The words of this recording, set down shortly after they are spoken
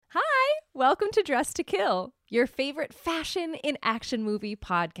Welcome to Dress to Kill, your favorite fashion in action movie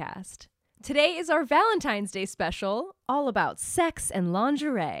podcast. Today is our Valentine's Day special, all about sex and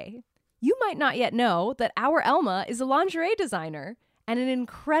lingerie. You might not yet know that our Elma is a lingerie designer and an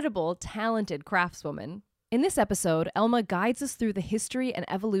incredible, talented craftswoman. In this episode, Elma guides us through the history and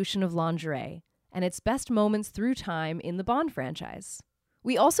evolution of lingerie and its best moments through time in the Bond franchise.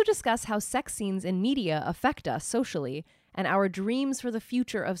 We also discuss how sex scenes in media affect us socially and our dreams for the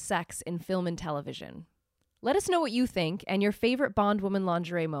future of sex in film and television. Let us know what you think and your favorite Bond woman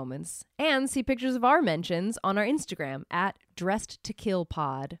lingerie moments, and see pictures of our mentions on our Instagram at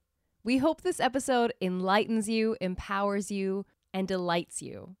DressedToKillPod. We hope this episode enlightens you, empowers you, and delights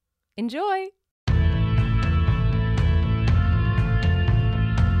you. Enjoy!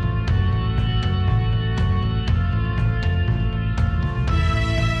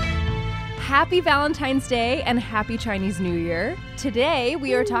 Happy Valentine's Day and happy Chinese New Year. Today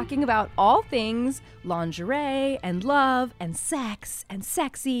we are talking about all things lingerie and love and sex and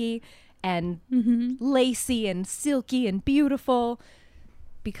sexy and lacy and silky and beautiful,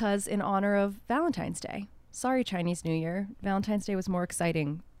 because in honor of Valentine's Day. Sorry, Chinese New Year. Valentine's Day was more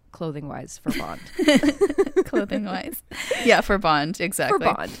exciting clothing-wise for Bond. Clothing-wise. Yeah, for Bond, exactly.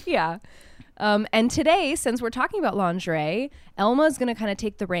 For Bond, yeah. And today, since we're talking about lingerie, Elma is going to kind of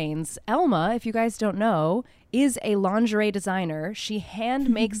take the reins. Elma, if you guys don't know, is a lingerie designer. She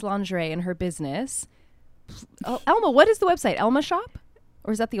hand makes lingerie in her business. Oh, Elma, what is the website? Elma Shop?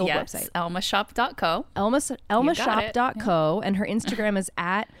 Or is that the old website? elmashop.co. Elmashop.co, and her Instagram is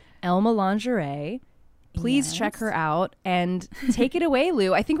at Elma Lingerie. Please check her out and take it away,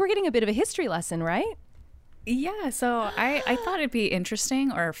 Lou. I think we're getting a bit of a history lesson, right? Yeah, so I thought it'd be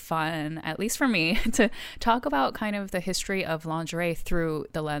interesting or fun, at least for me, to talk about kind of the history of lingerie through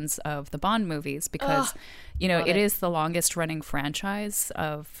the lens of the Bond movies, because, it is the longest running franchise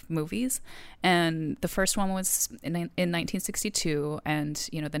of movies. And the first one was in 1962, and,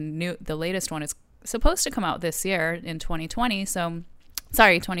 the latest one is supposed to come out this year in 2020, so...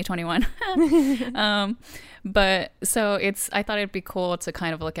 Sorry, 2021. But so I thought it'd be cool to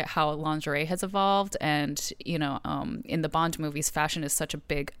kind of look at how lingerie has evolved. And, in the Bond movies, fashion is such a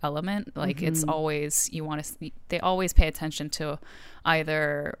big element. Like it's always, they always pay attention to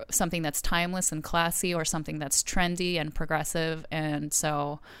either something that's timeless and classy or something that's trendy and progressive. And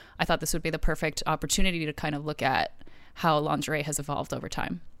so I thought this would be the perfect opportunity to kind of look at how lingerie has evolved over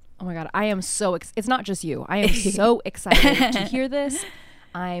time. Oh my God, I am so it's not just you. I am so excited to hear this.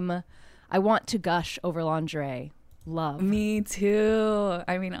 I want to gush over lingerie. Love. Me too.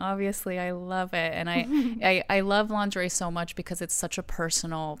 I mean, obviously I love it. And I love lingerie so much because it's such a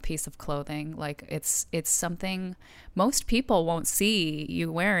personal piece of clothing. Like it's something most people won't see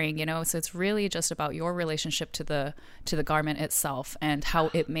you wearing, so it's really just about your relationship to the garment itself and how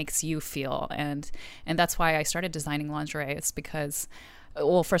it makes you feel. And that's why I started designing lingerie. It's because,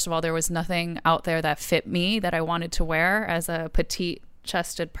 well, first of all, there was nothing out there that fit me that I wanted to wear as a petite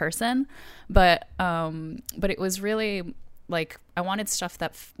chested person, but it was really like I wanted stuff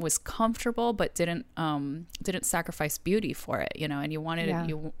that was comfortable but didn't sacrifice beauty for it, and you wanted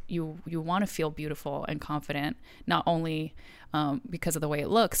you want to feel beautiful and confident, not only because of the way it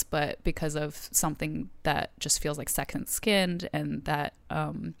looks, but because of something that just feels like second skinned and that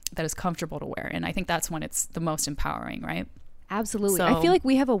is comfortable to wear. And I think that's when it's the most empowering, right? Absolutely. So, I feel like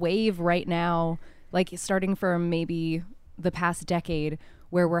we have a wave right now, like starting from maybe the past decade,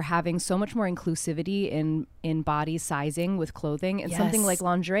 where we're having so much more inclusivity in body sizing with clothing. And something like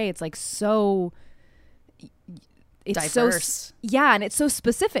lingerie, it's like so... It's diverse. And it's so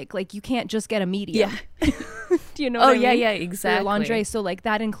specific. Like you can't just get a medium. Yeah. Do you know what I mean? Yeah, exactly. Lingerie. So like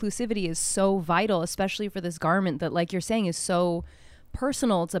that inclusivity is so vital, especially for this garment that, like you're saying, is so...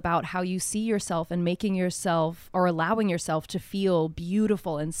 personal. It's about how you see yourself and making yourself or allowing yourself to feel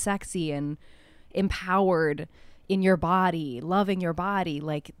beautiful and sexy and empowered in your body, loving your body.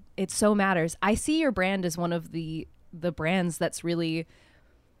 Like it so matters. I see your brand as one of the brands that's really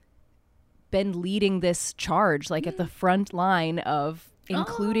been leading this charge, like at the front line of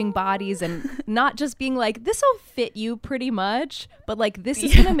including bodies and not just being like, this will fit you pretty much, but like this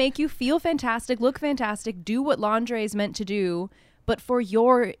is gonna make you feel fantastic, look fantastic, do what lingerie is meant to do, but for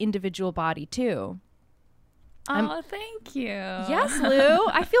your individual body too. Thank you. Yes, Lou.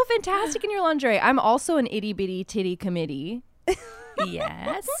 I feel fantastic in your lingerie. I'm also an itty bitty titty committee.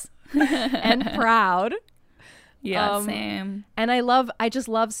 Yes. And proud. Yeah, same. And I just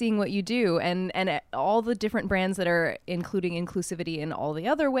love seeing what you do and all the different brands that are including inclusivity in all the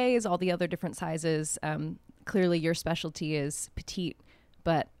other ways, all the other different sizes. Clearly your specialty is petite,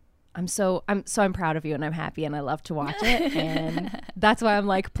 but I'm proud of you, and I'm happy, and I love to watch it, and that's why I'm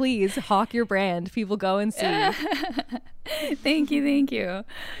like, please hawk your brand. People go and see. Thank you.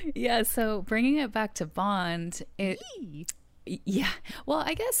 Yeah. So bringing it back to Bond, yeah. Well,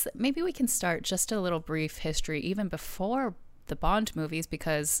 I guess maybe we can start just a little brief history even before the Bond movies,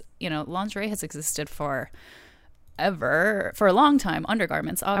 because lingerie has existed for a long time.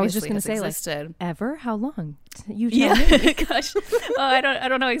 Undergarments obviously I was just going to say, existed. like, ever? How long? You tell me. Gosh. I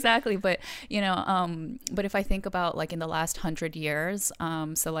don't know exactly, but but if I think about like in the last 100 years,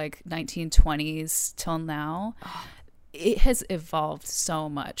 so like 1920s till now, it has evolved so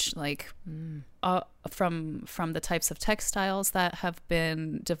much, like from the types of textiles that have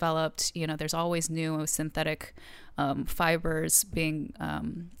been developed. There's always new synthetic fibers being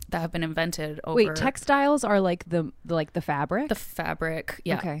that have been invented over. Wait, textiles are like the fabric? The fabric,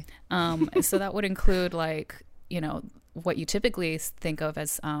 yeah. Okay. So that would include like, what you typically think of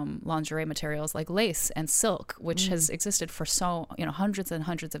as lingerie materials like lace and silk, which has existed for hundreds and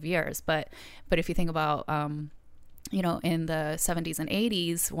hundreds of years. But if you think about in the 70s and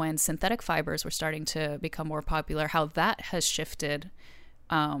 80s, when synthetic fibers were starting to become more popular, how that has shifted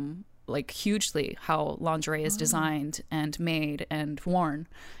like hugely, how lingerie is designed and made and worn,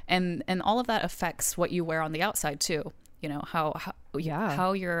 and all of that affects what you wear on the outside too.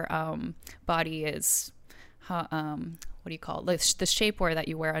 How your body is, how what do you call it? The shapewear that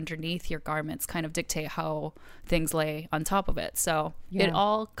you wear underneath your garments kind of dictate how things lay on top of it. So it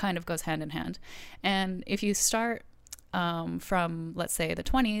all kind of goes hand in hand. And if you start from, let's say, the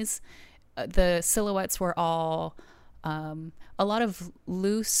 20s, the silhouettes were all a lot of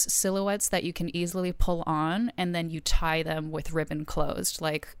loose silhouettes that you can easily pull on, and then you tie them with ribbon closed.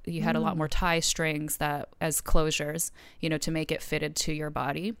 Like you had a lot more tie strings that as closures, to make it fitted to your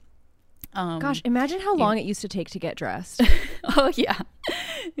body. Gosh, imagine how long it used to take to get dressed. Oh yeah.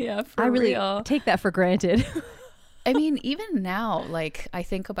 Yeah, for I really real. take that for granted. I mean, even now, like I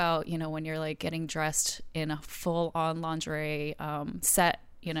think about, when you're like getting dressed in a full on lingerie set,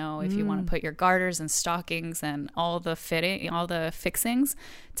 if you want to put your garters and stockings and all the fixings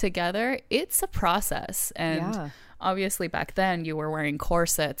together, it's a process. And obviously back then you were wearing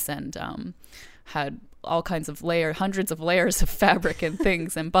corsets and had all kinds of hundreds of layers of fabric and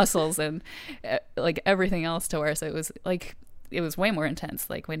things and bustles and like everything else to wear. So it was way more intense.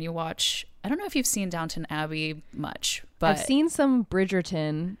 Like when you watch, I don't know if you've seen Downton Abbey much, but I've seen some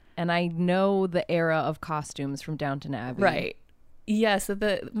Bridgerton, and I know the era of costumes from Downton Abbey. Right. Yeah. So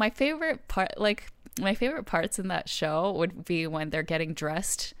my favorite parts in that show would be when they're getting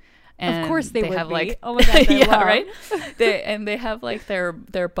dressed. And of course they would have be. Like, oh my god, yeah, right. They have like their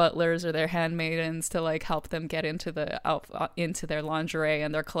butlers or their handmaidens to like help them get into their lingerie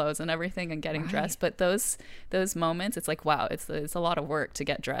and their clothes and everything and getting dressed. But those moments, it's like, wow, it's a lot of work to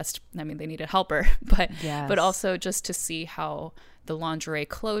get dressed. I mean, they need a helper, but also just to see how the lingerie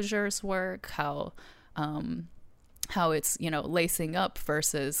closures work, how it's lacing up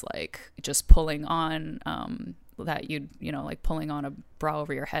versus like just pulling on that you'd like pulling on a bra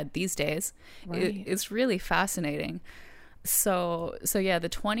over your head these days. It's really fascinating. So yeah, the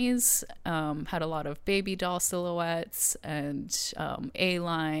 20s had a lot of baby doll silhouettes and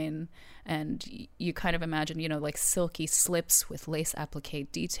A-line, and you kind of imagine like silky slips with lace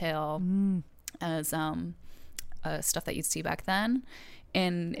applique detail as stuff that you'd see back then.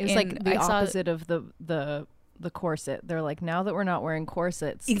 And it was like the opposite of the corset. They're like, now that we're not wearing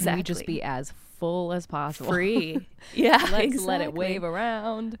corsets, can we just be as full as possible? Free. Yeah, Let's let it wave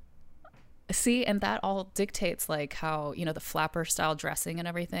around. See, and that all dictates like how, the flapper style dressing and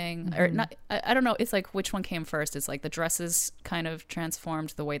everything. Or not, I don't know. It's like which one came first. It's like the dresses kind of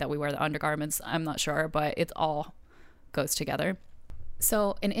transformed the way that we wear the undergarments. I'm not sure, but it all goes together.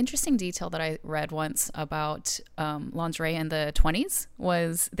 So an interesting detail that I read once about lingerie in the 20s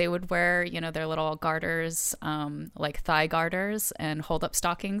was they would wear, their little garters, like thigh garters, and hold up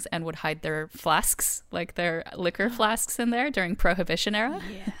stockings, and would hide their flasks, like their liquor flasks in there during Prohibition era.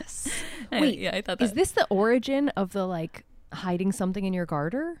 Yes. Wait, yeah, I thought that. Is this the origin of the like hiding something in your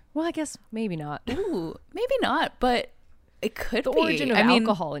garter? Well, I guess maybe not. Ooh, maybe not, but it could be. The origin of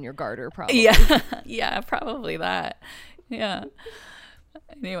alcohol in your garter, probably. Yeah, probably that. Yeah.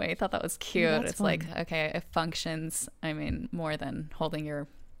 Anyway, I thought that was cute. It's fun. Like, okay, it functions, I mean, more than holding your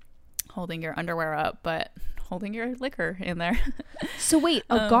underwear up, but holding your liquor in there. So wait,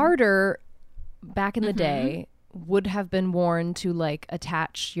 a garter back in the day would have been worn to like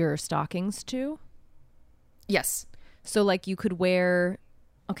attach your stockings to? Yes. So like you could wear,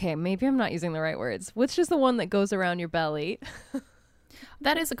 okay, maybe I'm not using the right words. Which is the one that goes around your belly?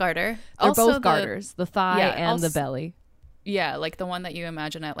 That is a garter. They're also both garters, the thigh and the belly. Yeah, like the one that you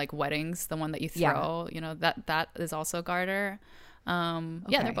imagine at like weddings, the one that you throw, you know, that is also garter. Yeah,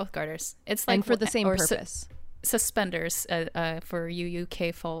 they're both garters. It's like, and for the same purpose. Suspenders for you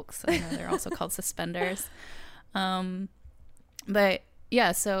UK folks. I know they're also called suspenders. But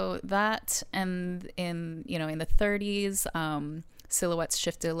yeah, so that, and in the 30s, silhouettes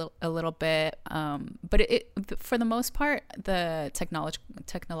shifted a little bit, but it for the most part, the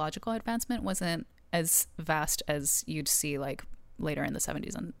technological advancement wasn't as vast as you'd see like later in the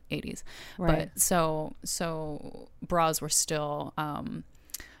 70s and 80s. Right. But so bras were still,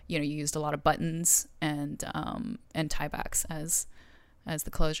 you used a lot of buttons and tiebacks as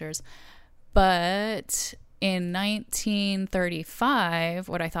the closures. But in 1935,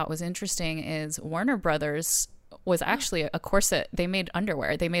 what I thought was interesting is Warner Brothers was actually a corset. They made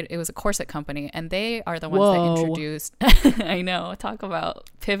underwear. It was a corset company, and they are the ones that introduced. I know. Talk about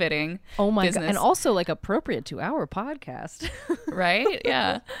pivoting. Oh my business. God. And also like appropriate to our podcast. Right?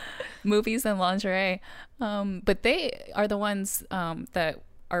 Yeah. Movies and lingerie. But they are the ones that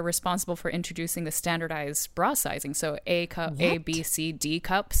are responsible for introducing the standardized bra sizing. So A cup, A, B, C, D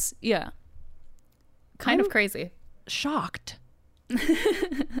cups. Yeah. Kind of crazy. Shocked.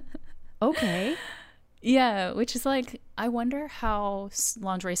 Okay. Yeah, which is like, I wonder how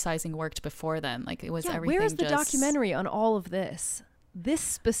lingerie sizing worked before then. Like, it was everything. Where is the documentary on all of this? This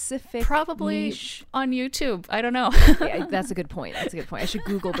specific probably niche? On YouTube. I don't know. Yeah, that's a good point. I should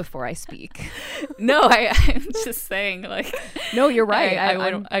Google before I speak. No, I'm just saying, like. No, you're right.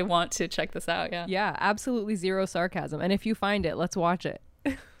 I want to check this out. Yeah. Yeah, absolutely zero sarcasm. And if you find it, let's watch it.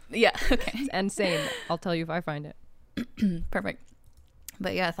 Yeah. Okay. And same. I'll tell you if I find it. Perfect.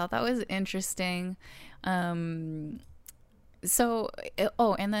 But yeah, I thought that was interesting. And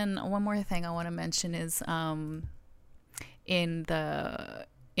then one more thing I want to mention is in the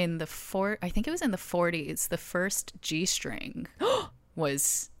I think it was in the 40s, the first G-string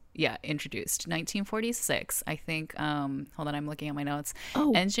was introduced. 1946, I think. Hold on, I'm looking at my notes.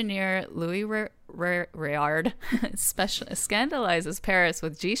 Engineer Louis Réard scandalizes Paris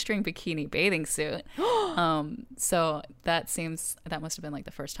with G-string bikini bathing suit. So that must have been like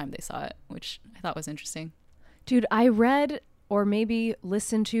the first time they saw it, which I thought was interesting. Dude, I read or maybe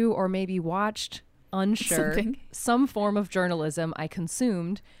listened to or maybe watched, unsure, some form of journalism I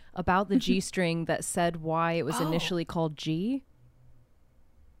consumed about the G-string that said why it was initially called G.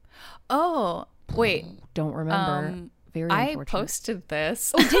 Oh, wait. Don't remember. Very unfortunate. I posted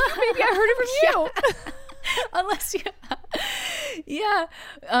this. Oh, did you? Maybe I heard it from you. Unless you... Yeah.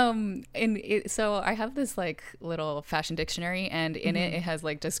 So I have this like little fashion dictionary, and in it has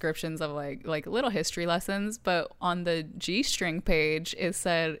like descriptions of like little history lessons, but on the G-string page it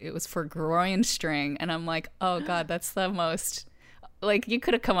said it was for groin string, and I'm like, oh God, that's the most, like, you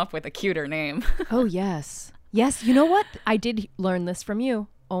could have come up with a cuter name. Oh yes. Yes, you know what? I did learn this from you.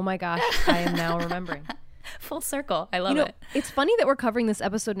 Oh my gosh, I am now remembering. Full circle. I love it. It's funny that we're covering this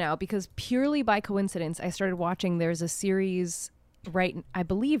episode now because purely by coincidence, I started watching. There's a series I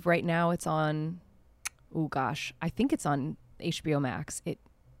believe right now it's on, oh gosh, I think it's on HBO Max. It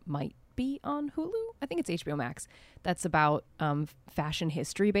might be on Hulu. I think it's HBO Max. That's about fashion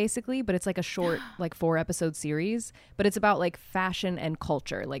history basically, but it's like a short, like 4-episode series, but it's about like fashion and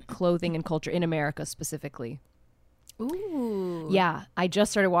culture, like clothing and culture in America specifically. Ooh. Yeah, I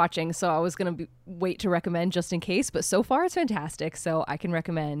just started watching, so I was going to wait to recommend just in case, but so far it's fantastic, so I can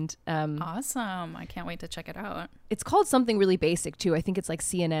recommend. Awesome. I can't wait to check it out. It's called something really basic, too. I think it's like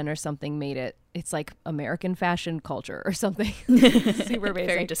CNN or something made it. It's like American fashion culture or something. Super basic.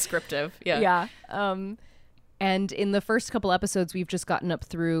 Very descriptive. Yeah. Yeah. And in the first couple episodes, we've just gotten up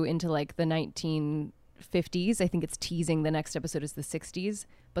through into like the 1950s. I think it's teasing the next episode is the 60s,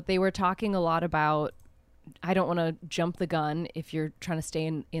 but they were talking a lot about, I don't want to jump the gun if you're trying to stay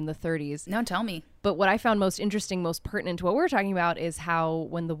in the 30s. No, tell me. But what I found most interesting, most pertinent to what we're talking about is how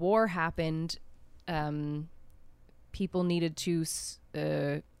when the war happened, people needed to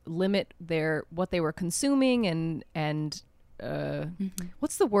limit what they were consuming and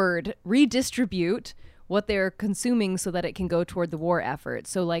what's the word? Redistribute what they're consuming so that it can go toward the war effort.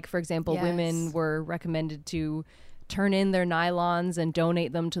 So like, for example, women were recommended to turn in their nylons and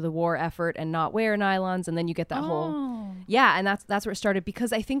donate them to the war effort and not wear nylons, and then you get that whole and that's where it started,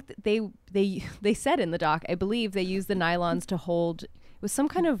 because I think that they said in the doc, I believe they used the nylons to hold, it was some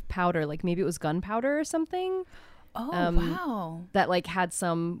kind of powder, like maybe it was gunpowder or something. Wow. That like had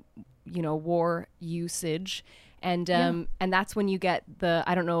some war usage, and that's when you get the,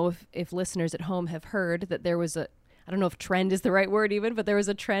 I don't know if listeners at home have heard that there was I don't know if trend is the right word even, but there was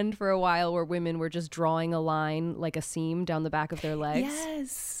a trend for a while where women were just drawing a line, like a seam down the back of their legs.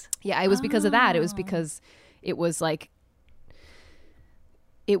 Yes. Yeah, it was because of that. It was because it was like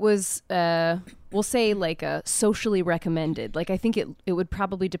it was we'll say like a socially recommended. Like I think it would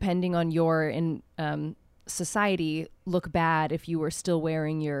probably, depending on your in society, look bad if you were still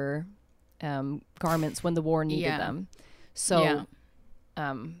wearing your garments when the war needed them. So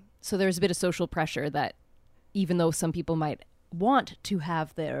so there's a bit of social pressure that even though some people might want to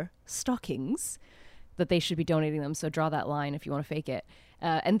have their stockings, that they should be donating them. So draw that line if you want to fake it,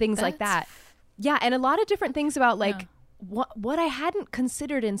 and things like that. Yeah, and a lot of different things about like what I hadn't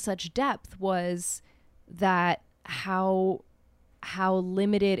considered in such depth was that how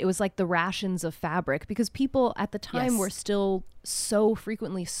limited it was, like the rations of fabric, because people at the time were still so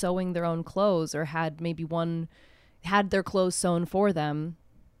frequently sewing their own clothes, or had their clothes sewn for them,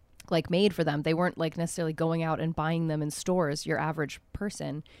 like made for them. They weren't like necessarily going out and buying them in stores, your average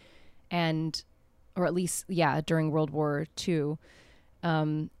person. And or at least during World War II,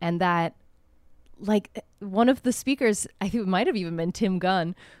 and that like one of the speakers, I think it might have even been Tim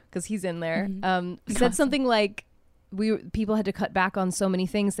Gunn, because he's in there, said something like people had to cut back on so many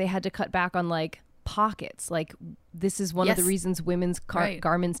things. They had to cut back on like pockets. Like this is one of the reasons women's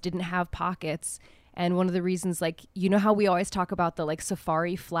garments didn't have pockets. And one of the reasons, like, you know how we always talk about the like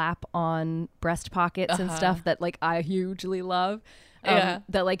safari flap on breast pockets and stuff that like I hugely love.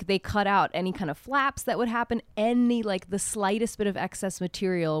 That like they cut out any kind of flaps that would happen. Any like the slightest bit of excess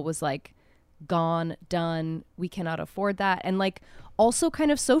material was like gone, done. We cannot afford that. And like also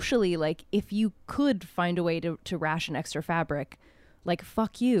kind of socially, like if you could find a way to ration extra fabric, like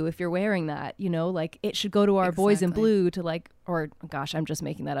fuck you if you're wearing that, you know, like it should go to our Boys in Blue to like, or gosh, I'm just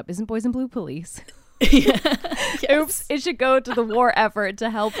making that up. Isn't Boys in Blue police? Oops, it should go to the war effort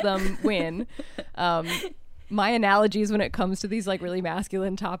to help them win. My analogies when it comes to these like really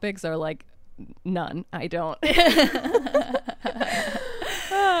masculine topics are like none. I don't.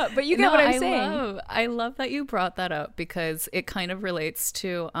 But you get what I'm saying. I love that you brought that up, because it kind of relates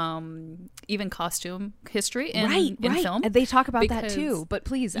to even costume history in film. And they talk about that too. But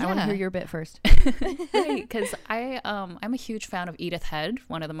please, I want to hear your bit first. Because I'm a huge fan of Edith Head,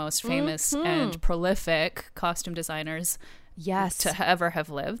 one of the most famous and prolific costume designers to ever have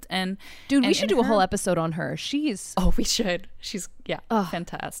lived. And dude, we should do a whole episode on her. We should. She's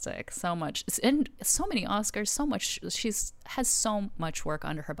fantastic. So much, and so many Oscars, so much. Has so much work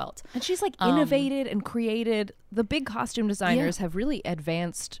under her belt, and she's like innovated and created. The big costume designers have really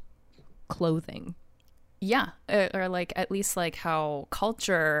advanced clothing. Or like at least like how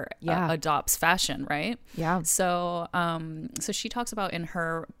culture adopts fashion, right? So so she talks about in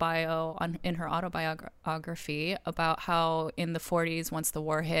her bio, in her autobiography, about how in the 40s, once the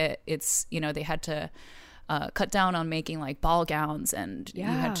war hit, it's, you know, they had to cut down on making like ball gowns, and you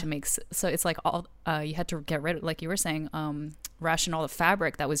had to make, so it's like all you had to get rid of, like you were saying, ration all the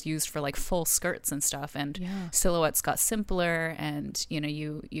fabric that was used for like full skirts and stuff, and silhouettes got simpler, and you know,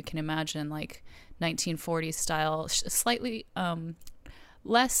 you can imagine like 1940s style, slightly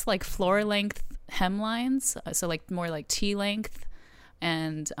less like floor length hemlines, so like more like T length,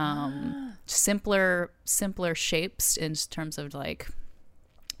 and simpler shapes in terms of like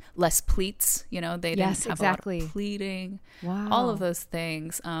less pleats, you know, they didn't have a lot of pleating, all of those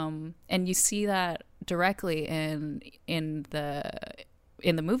things, and you see that directly in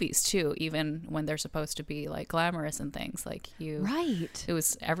the movies too, even when they're supposed to be like glamorous and things, like it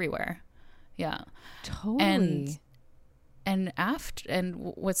was everywhere. Totally. And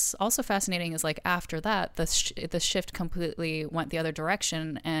what's also fascinating is like after that, the shift completely went the other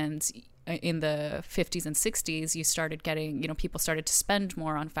direction, and in the 50s and 60s, you started getting, you know, people started to spend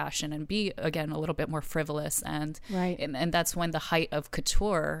more on fashion and be again a little bit more frivolous, and that's when the height of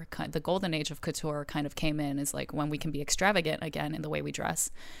couture, the golden age of couture, kind of came in, is like when we can be extravagant again in the way we dress.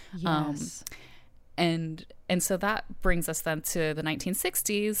 And so that brings us then to the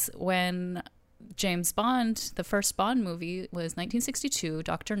 1960s, when James Bond, the first Bond movie was 1962,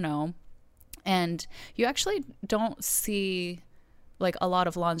 Dr. No. And you actually don't see like a lot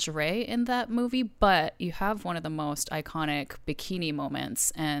of lingerie in that movie, but you have one of the most iconic bikini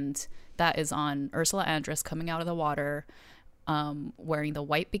moments, and that is on Ursula Andress coming out of the water, wearing the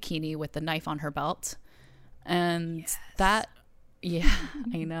white bikini with the knife on her belt. And that, I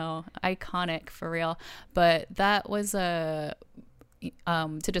know, iconic for real. But that was to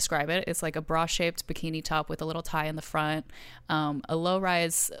describe it, it's like a bra-shaped bikini top with a little tie in the front, a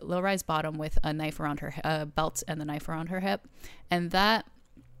low-rise bottom with a knife around her belt and the knife around her hip, and that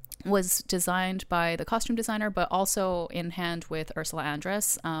was designed by the costume designer, but also in hand with Ursula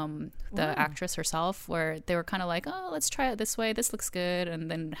Andress, the actress herself, where they were kind of like, oh, let's try it this way, this looks good, and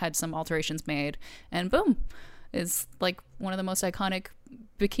then had some alterations made, and boom, is like one of the most iconic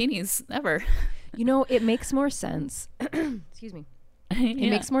bikinis ever. You know, it makes more sense excuse me, It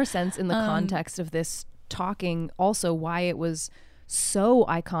makes more sense in the context of this talking also why it was so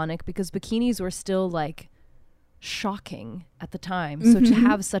iconic, because bikinis were still like shocking at the time. So to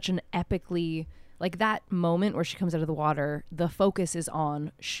have such an epically, like that moment where she comes out of the water, the focus is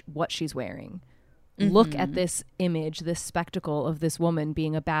on what she's wearing. Look at this image, this spectacle of this woman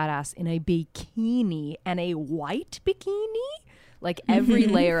being a badass in a bikini, and a white bikini. Like every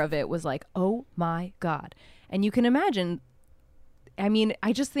layer of it was like, oh my God. And you can imagine, I mean,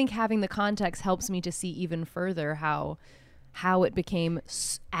 I just think having the context helps me to see even further how it became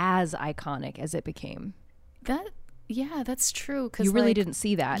as iconic as it became. Yeah, that's true. 'Cause you really didn't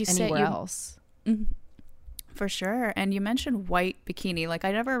see that anywhere else. For sure. And you mentioned white bikini. Like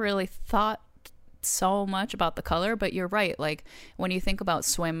I never really thought so much about the color, but you're right. Like when you think about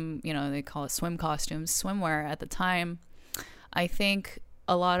swim, you know, they call it swim costumes, swimwear at the time, I think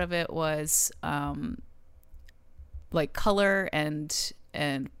a lot of it was like color and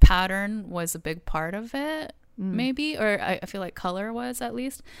pattern was a big part of it, maybe, or I feel like color was, at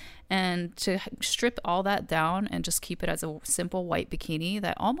least. And to strip all that down and just keep it as a simple white bikini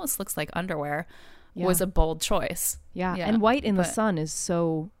that almost looks like underwear was a bold choice. Yeah. And white in the sun is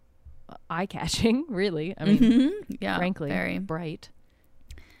so eye-catching, really. I mean, frankly, very bright.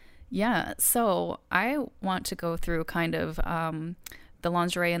 Yeah. So I want to go through kind of the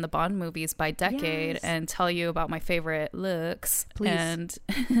lingerie in the Bond movies by decade and tell you about my favorite looks. Please. And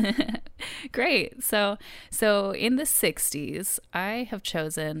great. So in the 60s, I have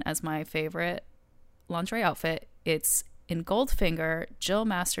chosen as my favorite lingerie outfit, it's in Goldfinger, Jill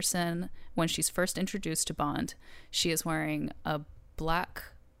Masterson, when she's first introduced to Bond, she is wearing a black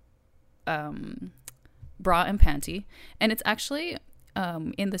bra and panty. And it's actually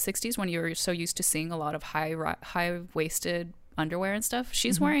in the 60s, when you're so used to seeing a lot of high-waisted underwear and stuff,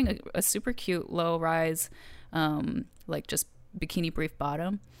 she's wearing a super cute low-rise like just bikini brief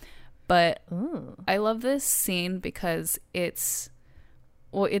bottom. But I love this scene because it's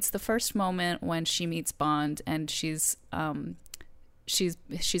the first moment when she meets Bond, and she's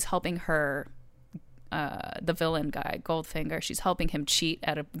helping her the villain guy, Goldfinger. She's helping him cheat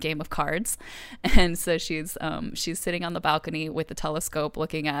at a game of cards, and so she's sitting on the balcony with the telescope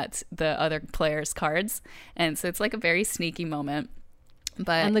looking at the other players' cards, and so it's like a very sneaky moment.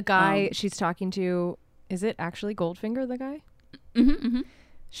 And the guy she's talking to, is it actually Goldfinger, the guy?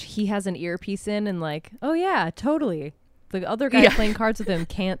 He has an earpiece in, and like, oh yeah, totally. The other guy playing cards with him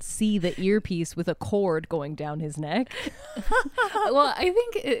can't see the earpiece with a cord going down his neck. Well, I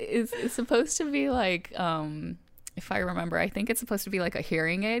think it's supposed to be like, if I remember, I think it's supposed to be like a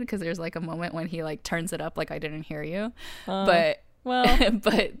hearing aid, because there's like a moment when he like turns it up like, I didn't hear you. But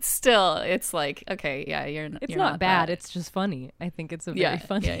still, it's like, okay, yeah, you're not bad. It's just funny. I think it's a very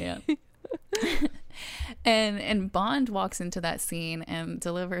funny. Yeah. And Bond walks into that scene and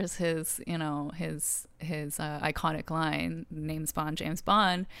delivers his iconic line, name's Bond, James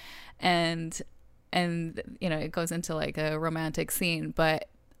Bond, and it goes into like a romantic scene. But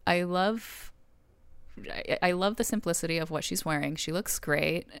I love the simplicity of what she's wearing. She looks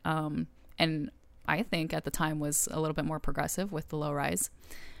great, and I think at the time was a little bit more progressive with the low rise.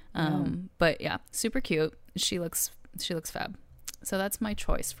 But yeah, super cute. She looks fab. So that's my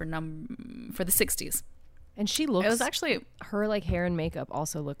choice for the 60s. And she looks, it was actually, her like hair and makeup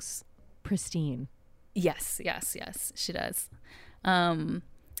also looks pristine. Yes, she does. And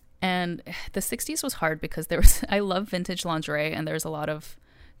the 60s was hard because I love vintage lingerie, and there's a lot of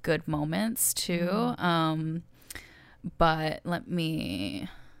good moments too. But I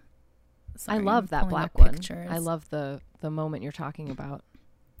love that black one. I love the moment you're talking about.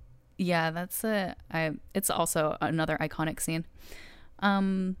 Yeah, it's also another iconic scene.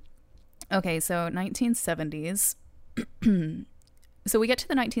 Okay, so 1970s. So we get to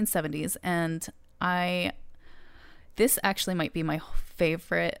the 1970s, and this actually might be my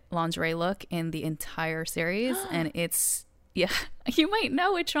favorite lingerie look in the entire series. And it's, yeah, you might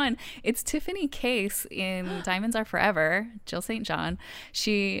know which one. It's Tiffany Case in Diamonds Are Forever, Jill St. John.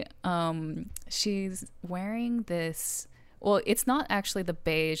 She's wearing this. Well, it's not actually the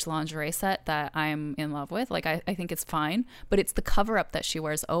beige lingerie set that I'm in love with. Like, I think it's fine, but it's the cover-up that she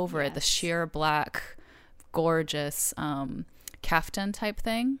wears over it, the sheer black, gorgeous caftan type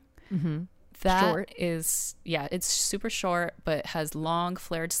thing. That short. It's super short, but has long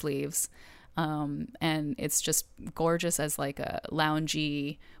flared sleeves. And it's just gorgeous as like a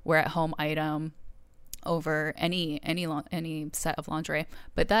loungy, wear-at-home item over any set of lingerie.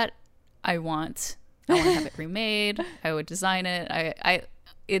 But that I want to have it remade. I would design it.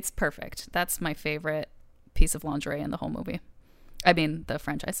 It's perfect. That's my favorite piece of lingerie in the whole movie. I mean, the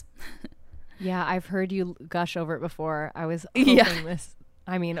franchise. Yeah, I've heard you gush over it before. I was hoping this.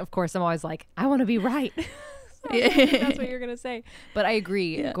 I mean, of course, I'm always like, I want to be right. That's what you're going to say. But I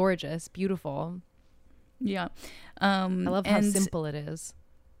agree. Yeah. Gorgeous. Beautiful. Yeah. I love how simple it is.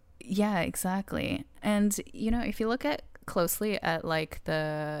 Yeah, exactly. And, you know, if you look at closely at like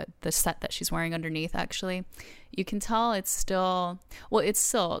the set that she's wearing underneath, actually, you can tell it's still, well, it's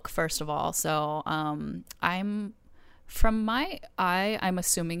silk, first of all. So from my eye, I'm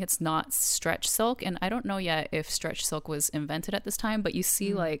assuming it's not stretch silk. And I don't know yet if stretch silk was invented at this time, but you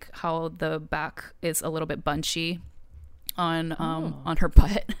see like how the back is a little bit bunchy on her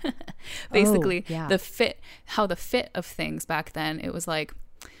butt. Basically, the fit of things back then, it was like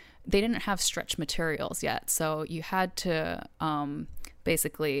they didn't have stretch materials yet. So you had to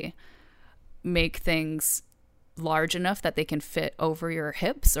basically make things large enough that they can fit over your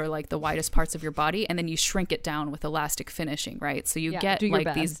hips or like the widest parts of your body, and then you shrink it down with elastic finishing, right? So you get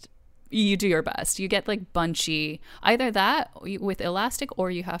like these, you do your best, you get like bunchy, either that with elastic, or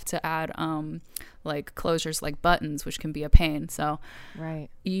you have to add like closures like buttons, which can be a pain. So right,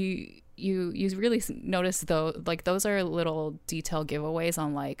 you really notice though, like those are little detail giveaways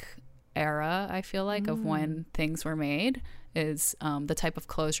on like era, I feel like, of when things were made, is the type of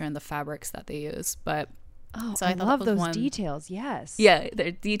closure and the fabrics that they use. But so I love those details. Yes. Yeah,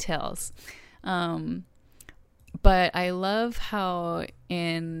 they're details. But I love how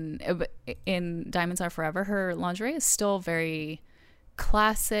in Diamonds Are Forever, her lingerie is still very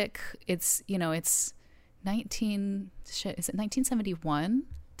classic. It's, you know, it's 1971?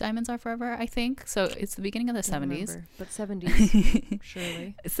 Diamonds Are Forever, I think. So it's the beginning of the 70s. Remember, but 70s,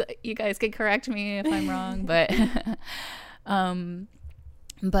 surely. So you guys can correct me if I'm wrong,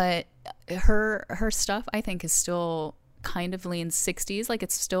 but her stuff, I think, is still kind of lean 60s. Like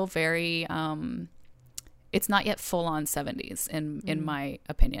it's still very it's not yet full on 70s in my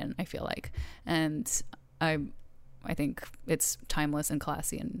opinion, I feel like. And I think it's timeless and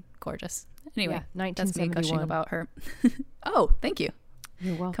classy and gorgeous. Anyway, that's me gushing about her. Oh, thank you.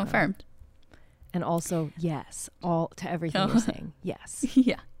 You're welcome. Confirmed. And also, yes, all to everything you're saying. Yes.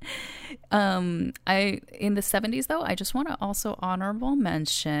 Yeah. In the 70s though, I just want to also honorable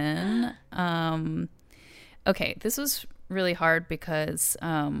mention. Okay, this was really hard because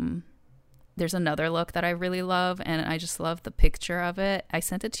there's another look that I really love, and I just love the picture of it. I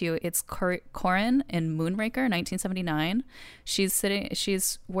sent it to you. It's Corinne in Moonraker, 1979.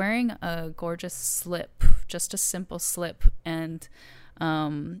 She's wearing a gorgeous slip, just a simple slip, and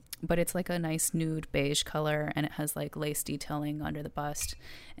but it's like a nice nude beige color, and it has like lace detailing under the bust.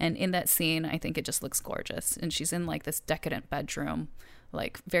 And in that scene, I think it just looks gorgeous. And she's in like this decadent bedroom,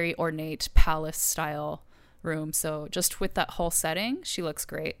 like very ornate palace style room. So just with that whole setting, she looks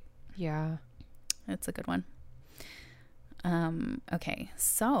great. Yeah. It's a good one. Okay,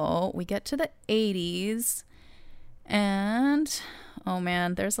 so we get to the 80s, and oh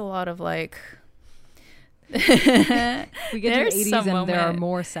man, there's a lot of like we get to the 80s and there are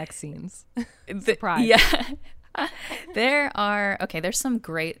more sex scenes. Surprise. Yeah. There's some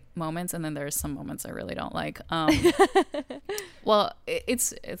great moments, and then there's some moments I really don't like. Well,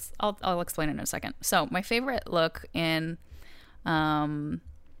 I'll explain it in a second. So my favorite look from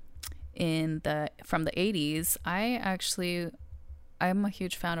the 80s, I'm a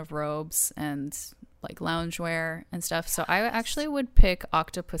huge fan of robes and like loungewear and stuff. So I actually would pick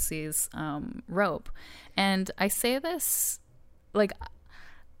Octopussy's robe. And I say this like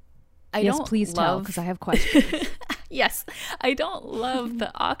please tell, because I have questions. Yes, I don't love the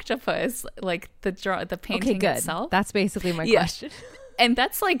octopus, like the painting itself. That's basically my question. And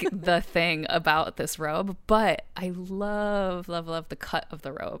that's like the thing about this robe, but I love the cut of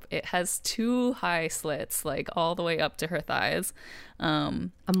the robe. It has 2 high slits, like all the way up to her thighs.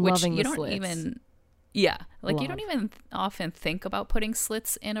 I'm loving the slits. You don't even often think about putting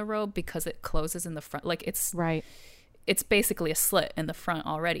slits in a robe because it closes in the front. Like it's right. It's basically a slit in the front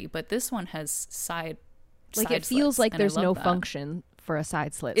already, but this one has side. Like it feels like there's no function for a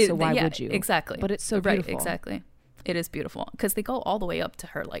side slit, so why would you? Exactly. But it's so beautiful. Right, exactly. It is beautiful because they go all the way up to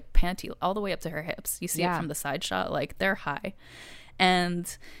her like panty, all the way up to her hips. You see it from the side shot, like they're high,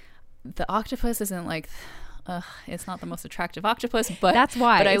 and the octopus isn't like. It's not the most attractive octopus, but that's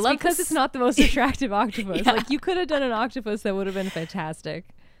why. But it's because it's not the most attractive octopus. Yeah. Like you could have done an octopus that would have been fantastic.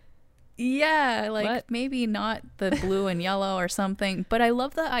 Yeah, like maybe not the blue and yellow or something, but I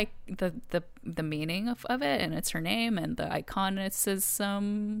love the meaning of it, and it's her name and the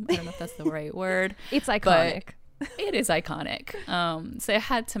iconicism. I don't know if that's the right word. It's iconic. It is iconic. So I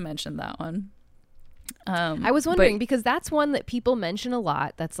had to mention that one. I was wondering because that's one that people mention a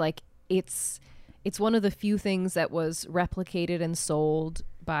lot. That's like it's one of the few things that was replicated and sold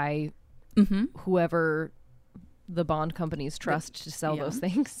by whoever the Bond companies trust to sell yeah. those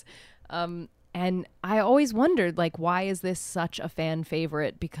things. And I always wondered, like, why is this such a fan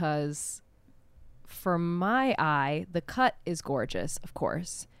favorite? Because for my eye, the cut is gorgeous, of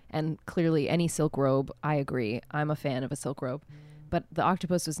course. And clearly any silk robe, I agree. I'm a fan of a silk robe. But the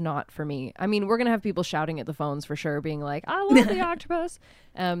octopus is not for me. I mean, we're going to have people shouting at the phones for sure, being like, I love the octopus.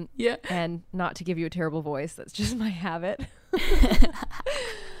 Yeah. And not to give you a terrible voice, that's just my habit.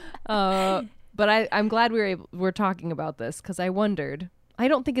 But I'm glad we're talking about this, because I wondered. I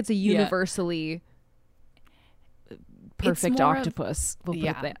don't think it's a universally perfect octopus. We'll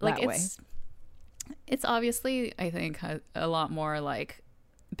put it that way. It's obviously, I think, a lot more like,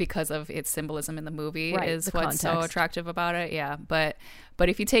 because of its symbolism in the movie, right, is the what's context. so attractive about it. Yeah, but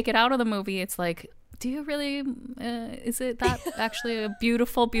if you take it out of the movie, it's like, do you really? Is it that actually a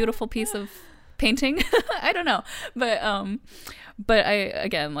beautiful piece of painting? I don't know, but I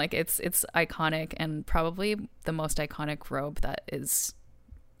again, like, it's iconic, and probably the most iconic robe that is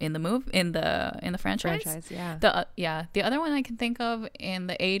in the franchise. Yeah. The other one I can think of in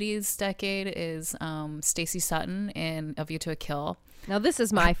the 80s decade is Stacey Sutton in A View to a Kill. Now this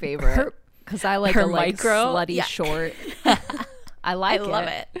is my favorite, because I like a micro slutty short. I love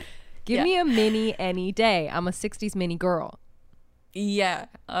it. Give me a mini any day. I'm a 60s mini girl. Yeah.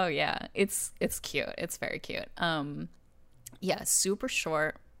 Oh yeah. It's cute. It's very cute. Yeah, super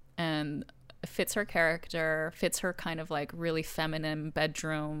short, and fits her character, fits her kind of like really feminine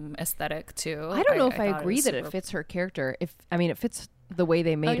bedroom aesthetic too. I don't know if I agree that it fits her character. It fits the way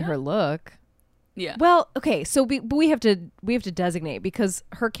they made her look. Yeah. Well, okay, so we have to designate, because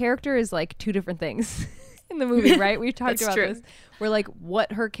her character is like two different things in the movie, right? We've talked about this. We're like,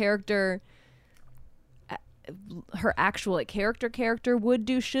 what her character, her actual like character would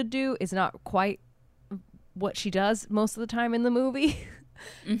do, should do, is not quite what she does most of the time in the movie.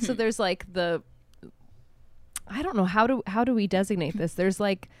 So there's like I don't know, how do we designate this? There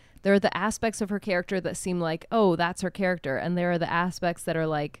are the aspects of her character that seem like, oh, that's her character, and there are the aspects that are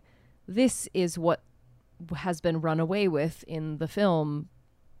like, this is what has been run away with in the film,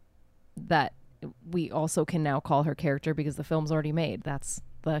 that we also can now call her character because the film's already made. That's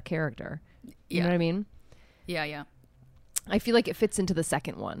the character. You know what I mean? Yeah. I feel like it fits into the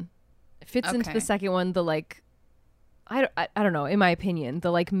second one. It fits into the second one, the like, I don't know, in my opinion,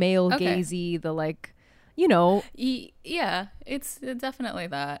 the like male gazy, the like, you know. Yeah, it's definitely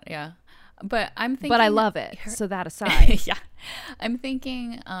that. Yeah. But I'm thinking, but I love it. So that aside, yeah, I'm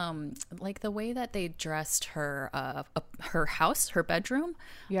thinking, like the way that they dressed her house, her bedroom,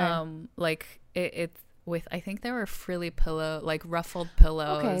 like it with, I think there were frilly like ruffled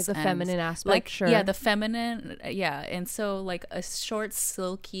pillows. Okay, the feminine aspect, like, sure. Yeah, the feminine, yeah, and so like a short,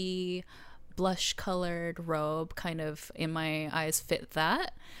 silky, blush colored robe, kind of in my eyes fit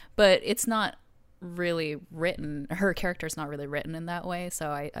that, but it's not really written, her character's not really written in that way, so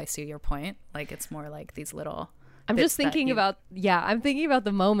I see your point. Like, it's more like these little I'm just thinking about I'm thinking about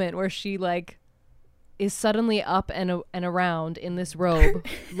the moment where she like is suddenly up and around in this robe,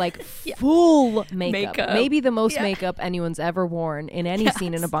 like full makeup, maybe the most makeup anyone's ever worn in any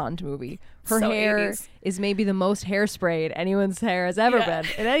scene in a Bond movie. Her hair 80s. is maybe the most hairsprayed anyone's hair has ever been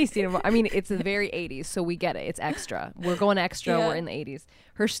in any scene. I mean, it's a very 80s, so we get it. It's extra. We're going extra. We're in the 80s.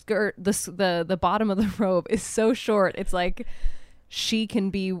 Her skirt, the bottom of the robe is so short. It's like she can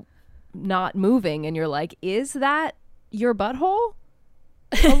be not moving, and you're like, is that your butthole?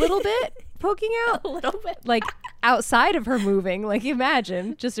 A little bit poking out, a little bit, like outside of her moving. Like,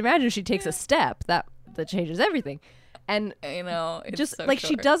 imagine she takes a step that changes everything. And I know, it's just so like short.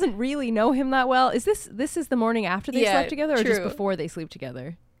 She doesn't really know him that well. Is this is the morning after they slept together, or just true. before they sleep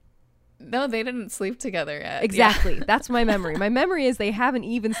together? No, they didn't sleep together yet. Exactly. That's my memory. My memory is they haven't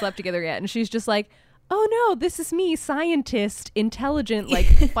even slept together yet, and she's just like, oh no, this is me, scientist, intelligent, like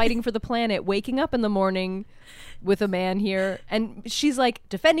fighting for the planet, waking up in the morning with a man here. And she's like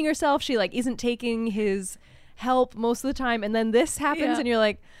defending herself. She like isn't taking his help most of the time. And then this happens and you're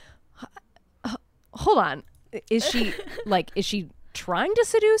like, hold on. Is she trying to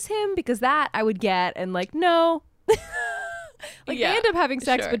seduce him? Because that I would get, and like, no. Like they end up having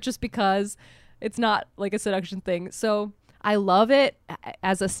sex, but just because it's not like a seduction thing. So I love it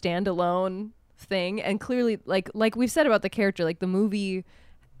as a standalone thing, and clearly like we've said about the character, like the movie,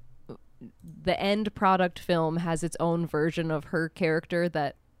 the end product film has its own version of her character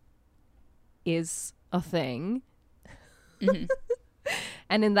that is a thing.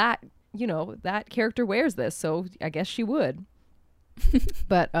 And in that, you know, that character wears this, so I guess she would.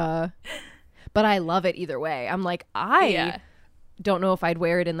 but I love it either way. I'm like, I don't know if I'd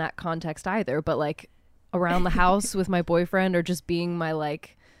wear it in that context either, but like around the house with my boyfriend, or just being my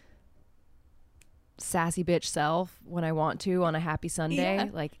like sassy bitch self when I want to on a happy Sunday. Yeah.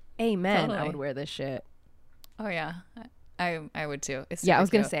 Like, amen. Totally. I would wear this shit. Oh yeah, I would too. It's Yeah, I super was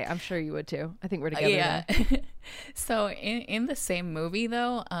gonna cute. say, I'm sure you would too. I think we're together. Yeah. Now. So in the same movie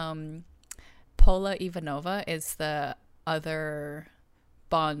though, Paula Ivanova is the other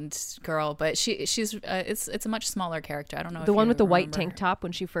Bond girl, but she's it's a much smaller character. I don't know The if one you with the white remember tank her. top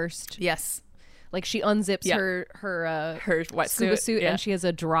when she first, Yes, like, she unzips Yeah. her wetsuit. scuba suit, Yeah. and she has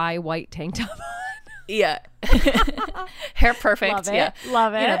a dry white tank top on. Yeah. Hair perfect. Love it. Yeah.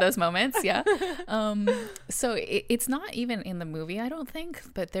 Love it. You know, those moments. Yeah. So it's not even in the movie, I don't think,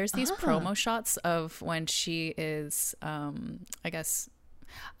 but there's these promo shots of when she is, I guess,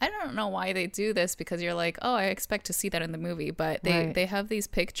 I don't know why they do this, because you're like, oh, I expect to see that in the movie, but they have these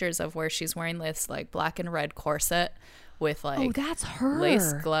pictures of where she's wearing this like black and red corset with like Oh, that's her.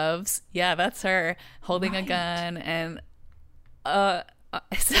 lace gloves. Yeah, that's her holding a gun, and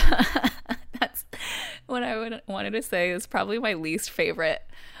that's what I wanted to say is probably my least favorite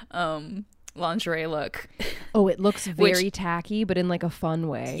lingerie look. Oh, it looks very tacky, but in like a fun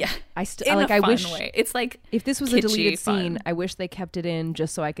way. Yeah, I in like. a I fun wish way. It's like if this was a kitschy deleted scene, fun. I wish they kept it in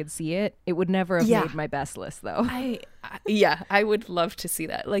just so I could see it. It would never have Yeah. made my best list though. Yeah, I would love to see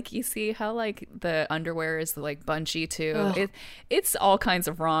that. Like, you see how like the underwear is like bunchy too. It's all kinds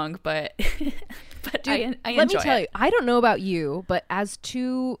of wrong, but but Dude, I let enjoy me tell it. you, I don't know about you, but as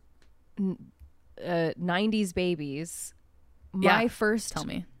two 90s babies, my Yeah, first Tell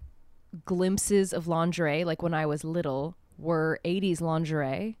me. glimpses of lingerie, like when I was little, were 80s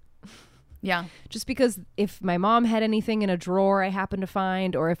lingerie. Yeah. Just because if my mom had anything in a drawer I happened to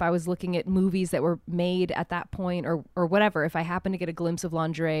find, or if I was looking at movies that were made at that point, or whatever, if I happened to get a glimpse of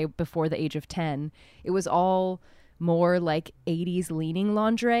lingerie before the age of 10, it was all more like 80s leaning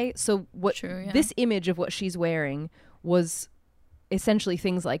lingerie. So what True, yeah. this image of what she's wearing was essentially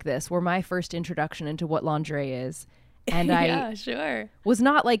things like this were my first introduction into what lingerie is. And Yeah, I sure. was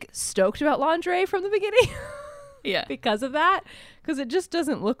not like stoked about lingerie from the beginning Yeah. because of that, because it just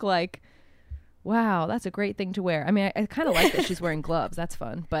doesn't look like, wow, that's a great thing to wear. I mean, I kind of like that she's wearing gloves. That's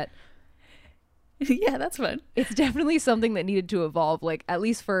fun. But Yeah, that's fun. it's definitely something that needed to evolve, like at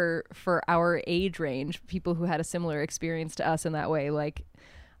least for our age range, people who had a similar experience to us in that way. Like,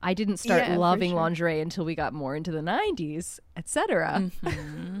 I didn't start Yeah, for loving sure. lingerie until we got more into the 90s, etc.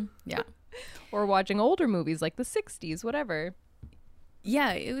 Yeah. Or watching older movies like the 60s, whatever.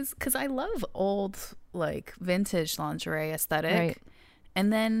 Yeah, it was because I love old, like vintage lingerie aesthetic. Right.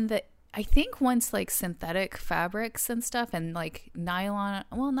 And then I think once like synthetic fabrics and stuff and like nylon,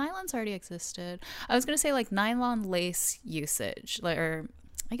 well, nylon's already existed. I was going to say like nylon lace usage, like, or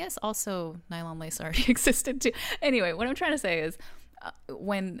I guess also nylon lace already existed too. Anyway, what I'm trying to say is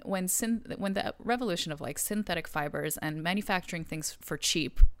when the revolution of like synthetic fibers and manufacturing things for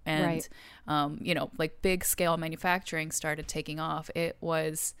cheap and you know, like big scale manufacturing started taking off, it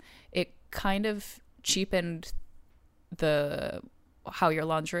kind of cheapened how your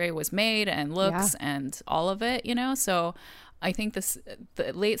lingerie was made and looks and all of it, you know. So I think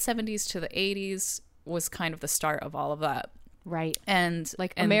the late 70s to the 80s was kind of the start of all of that. Right. And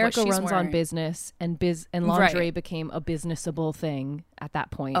Like, and America what she's runs on wearing- business, and lingerie Right. became a businessable thing at that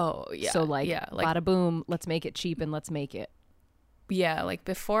point. Oh yeah. So like, yeah, like bada boom, let's make it cheap and let's make it. yeah, like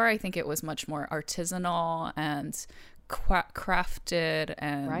before I think it was much more artisanal and crafted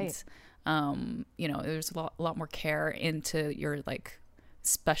and Right. you know, there's a lot more care into your like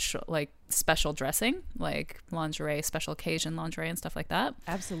special dressing, like lingerie, special occasion lingerie and stuff like that.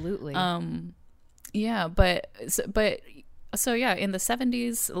 Absolutely. Yeah, so yeah, in the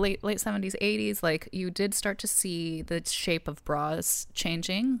 70s, late 70s, 80s, like you did start to see the shape of bras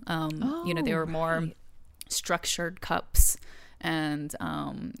changing. You know, they were more structured cups, and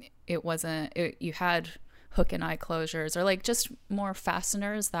you had hook and eye closures, or like just more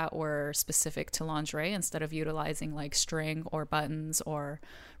fasteners that were specific to lingerie instead of utilizing like string or buttons or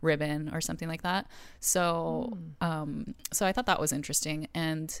ribbon or something like that. So so I thought that was interesting,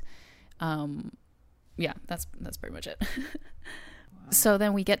 and yeah, that's pretty much it. So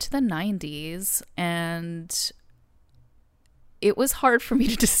then we get to the 90s, and it was hard for me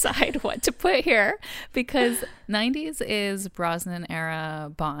to decide what to put here, because 90s is Brosnan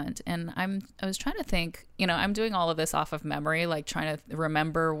era Bond, and I was trying to think, you know, I'm doing all of this off of memory, like trying to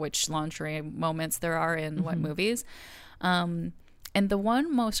remember which lingerie moments there are in what movies. And the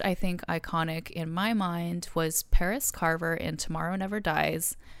one most, I think, iconic in my mind was Paris Carver in Tomorrow Never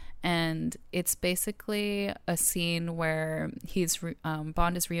Dies. And it's basically a scene where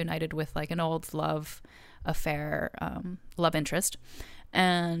Bond is reunited with like an old love affair, love interest.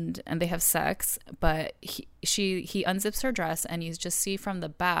 and they have sex, but he unzips her dress, and you just see from the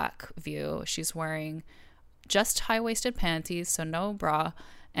back view she's wearing just high-waisted panties, so no bra,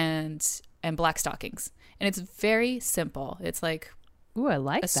 and black stockings. And it's very simple. It's like, ooh, I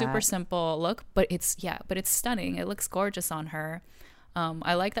like a super simple look, but it's stunning. It looks gorgeous on her.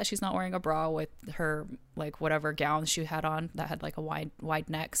 I like that she's not wearing a bra with her, like, whatever gown she had on that had like a wide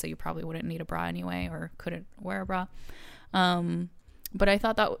neck, so you probably wouldn't need a bra anyway, or couldn't wear a bra. But I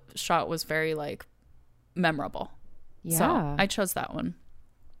thought that shot was very, like, memorable. Yeah. So I chose that one.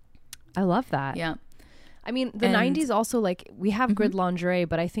 I love that. Yeah. I mean, the 90s also, like, we have grid lingerie,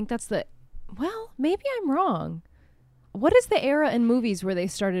 but I think that's well, maybe I'm wrong. What is the era in movies where they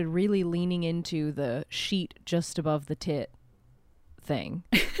started really leaning into the sheet just above the tit thing?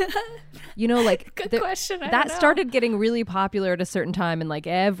 You know, like, good question. That started getting really popular at a certain time, and like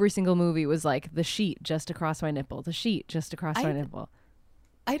every single movie was like the sheet just across my nipple, the sheet just across my nipple.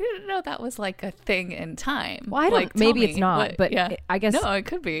 I didn't know that was like a thing in time. Well, I don't. Like, maybe it's not, but yeah. I guess no, it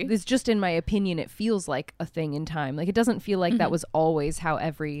could be. It's just, in my opinion, it feels like a thing in time. Like, it doesn't feel like that was always how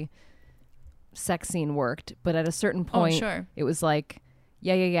every sex scene worked, but at a certain point, it was like,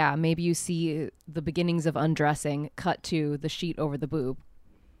 yeah. Maybe you see the beginnings of undressing, cut to the sheet over the boob.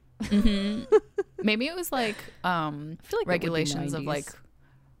 Maybe it was like, I feel like regulations of like,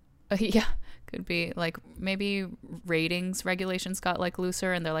 yeah. Could be like, maybe ratings regulations got like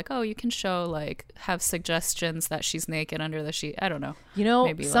looser, and they're like, oh, you can show, like, have suggestions that she's naked under the sheet. I don't know. You know,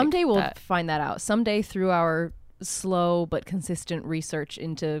 maybe someday like we'll find that out. Someday, through our slow but consistent research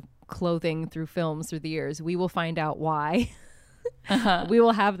into clothing through films through the years, we will find out why. We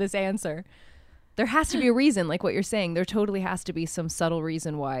will have this answer. There has to be a reason, like what you're saying. There totally has to be some subtle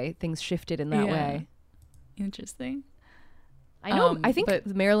reason why things shifted in that way. Interesting. I know. I think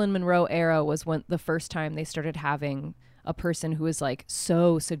the Marilyn Monroe era was when the first time they started having a person who was like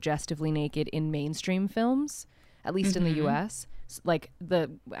so suggestively naked in mainstream films, at least in the U.S. Like,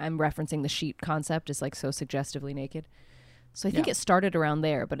 I'm referencing the sheet concept is like so suggestively naked. So I think it started around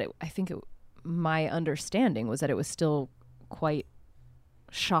there, but my understanding was that it was still quite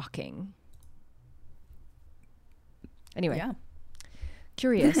shocking. Anyway,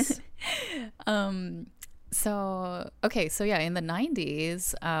 curious. So yeah, in the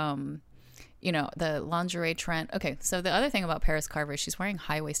 90s, you know, the lingerie trend. Okay, so the other thing about Paris Carver is she's wearing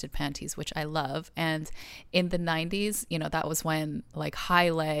high-waisted panties, which I love. And in the 90s, you know, that was when, like,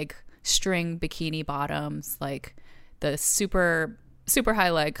 high leg string bikini bottoms, like the super, super high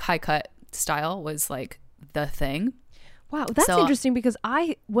leg, high cut style was like the thing. Wow, that's interesting, because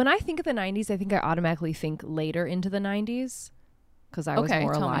when I think of the 90s, I think I automatically think later into the 90s, because I was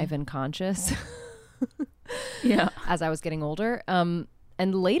more alive and conscious. Yeah, as I was getting older, and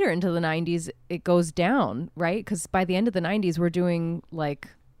later into the 90s it goes down, right? Because by the end of the 90s we're doing like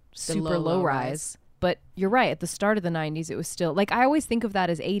super low rise. But you're right, at the start of the 90s it was still like, I always think of that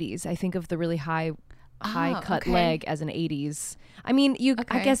as 80s. I think of the really high cut leg as an 80s. I mean,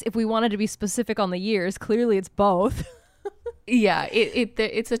 I guess if we wanted to be specific on the years, clearly it's both. Yeah,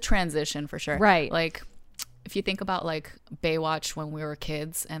 it's a transition for sure, right? Like, if you think about like Baywatch when we were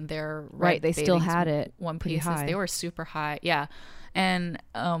kids, and they're they still had it one pieces, they were super high, and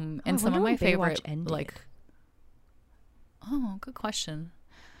some of my favorite like, good question.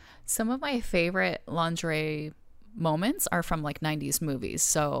 Some of my favorite lingerie moments are from like 90s movies.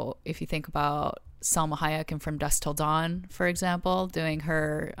 So if you think about Salma Hayek and From Dusk Till Dawn, for example, doing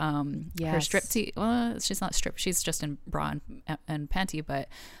her her striptease. Well, she's not strip; she's just in bra and panty, but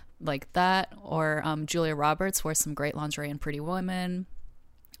like that, or Julia Roberts wears some great lingerie in Pretty Woman,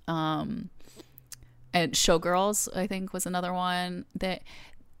 and Showgirls, I think, was another one that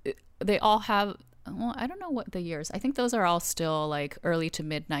they all have. Well, I don't know what the years. I think those are all still like early to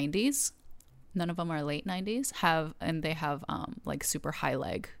mid 90s. None of them are late 90s. They have like super high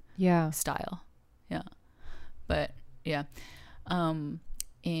leg style. Yeah. But yeah.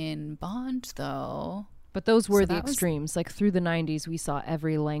 In Bond though. But those were the extremes. Like through the 90s we saw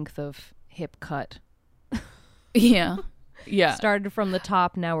every length of hip cut. Yeah. Yeah. Started from the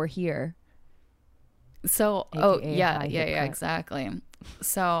top, now we're here. So AKA yeah, exactly.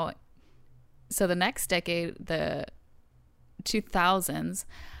 So the next decade, the 2000s,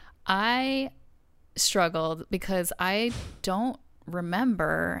 I struggled because I don't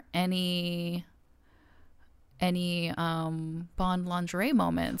remember any Bond lingerie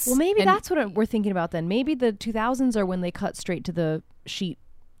moments. Well, maybe that's what we're thinking about then. Maybe the 2000s are when they cut straight to the sheet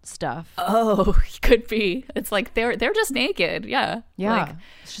stuff. Oh, could be. It's like they're just naked. Yeah. Yeah. Like,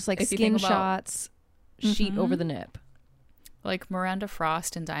 it's just like skin shots, sheet over the nip. Like Miranda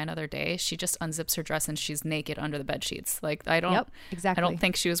Frost in Die Another Day, she just unzips her dress and she's naked under the bed sheets. Like I don't, exactly. I don't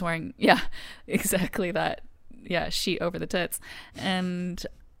think she was wearing, exactly that, sheet over the tits. And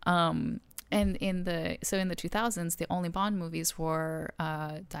in the 2000s, the only Bond movies were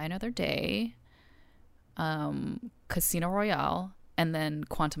Die Another Day, Casino Royale, and then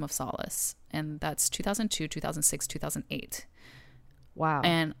Quantum of Solace, and that's 2002, 2006, 2008. Wow.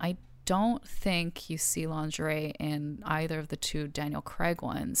 And I don't think you see lingerie in either of the two Daniel Craig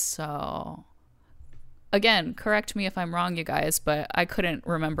ones. So again, correct me if I'm wrong, you guys, but I couldn't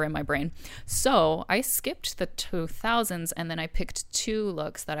remember in my brain. So I skipped the 2000s and then I picked two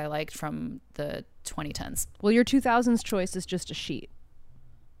looks that I liked from the 2010s. Well, your 2000s choice is just a sheet.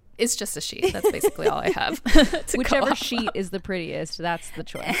 It's just a sheet. That's basically all I have. Whichever sheet is the prettiest, that's the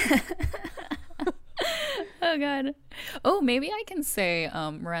choice. Oh god. Oh, maybe I can say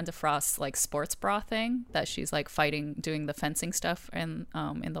Miranda Frost's like sports bra thing that she's like fighting, doing the fencing stuff in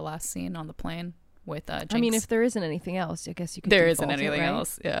the last scene on the plane with Jinx. I mean, if there isn't anything else, I guess you could. There isn't anything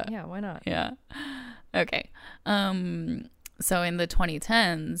else. Yeah. Yeah. Why not? Yeah. Okay. So in the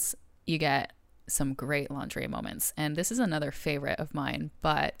 2010s, you get some great lingerie moments, and this is another favorite of mine.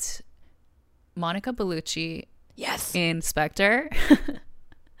 But Monica Bellucci, yes, in Spectre.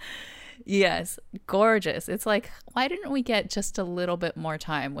 Yes, gorgeous. It's like, why didn't we get just a little bit more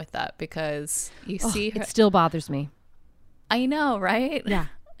time with that? Because you see her. It still bothers me. I know, right? Yeah.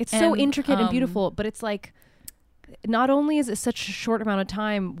 It's so intricate and beautiful, but it's like, not only is it such a short amount of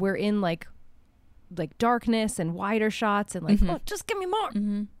time, we're in like darkness and wider shots and like, oh, just give me more.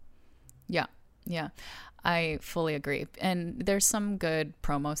 Mm-hmm. Yeah. Yeah. I fully agree. And there's some good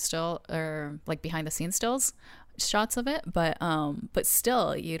promo still, or like behind the scenes stills shots of it, but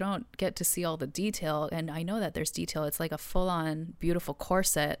still you don't get to see all the detail. And I know that there's detail. It's like a full-on beautiful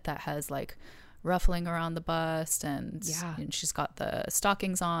corset that has like ruffling around the bust, and she's got the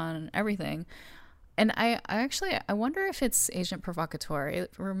stockings on and everything. And I actually wonder if it's Agent Provocateur.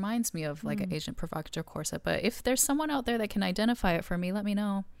 It reminds me of like an Agent Provocateur corset, but if there's someone out there that can identify it for me, let me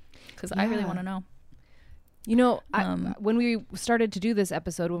know, because I really want to know. You know, when we started to do this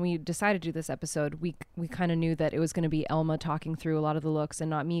episode, when we decided to do this episode, we kind of knew that it was going to be Elma talking through a lot of the looks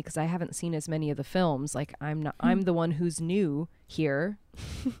and not me, because I haven't seen as many of the films. Like I'm the one who's new here.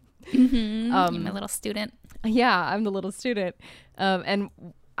 You're my little student. Yeah, I'm the little student. And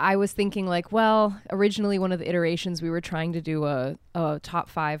I was thinking like, well, originally one of the iterations we were trying to do a top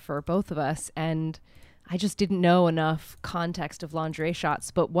 5 for both of us, and I just didn't know enough context of lingerie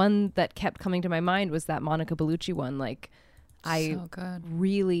shots. But one that kept coming to my mind was that Monica Bellucci one. Like, so good.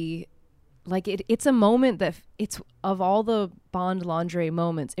 Really like it. It's a moment that it's, of all the Bond lingerie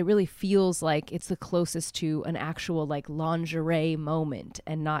moments, it really feels like it's the closest to an actual like lingerie moment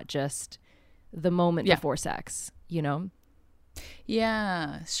and not just the moment before sex, you know?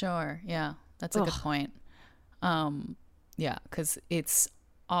 Yeah, sure. Yeah, that's a good point. Yeah, because it's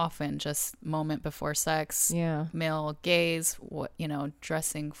often just moment before sex, male gaze,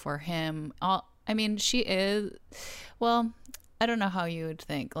 dressing for him. I mean, she is, well, I don't know how you would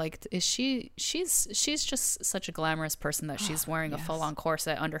think. Like, is she's just such a glamorous person that she's wearing a full-on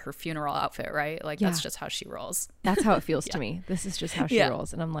corset under her funeral outfit, right? Like, that's just how she rolls. That's how it feels to me. This is just how she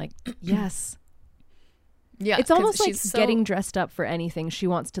rolls. And I'm like, yes. Yeah, it's almost like getting dressed up for anything. She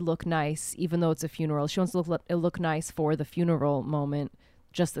wants to look nice, even though it's a funeral. She wants to look nice for the funeral moment,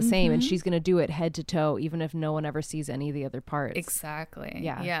 just the same. And she's going to do it head to toe, even if no one ever sees any of the other parts. Exactly.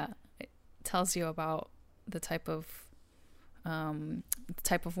 Yeah. It tells you about the type of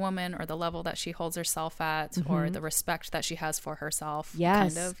woman, or the level that she holds herself at, or the respect that she has for herself.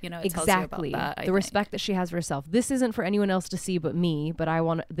 Yes, kind of, it exactly. tells you about that, the respect that she has for herself. This isn't for anyone else to see but me, but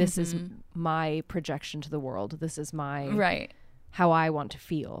this is my projection to the world. This is my how I want to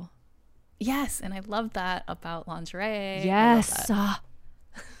feel. Yes, and I love that about lingerie. Yes.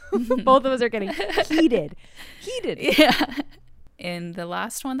 Both of us are getting heated. Yeah. And the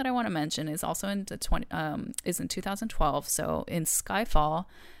last one that I want to mention is also in 2012. So in Skyfall,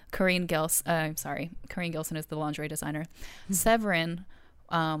 Corinne Gilson is the lingerie designer. Severin,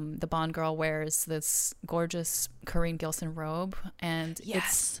 the Bond girl, wears this gorgeous Corinne Gilson robe, and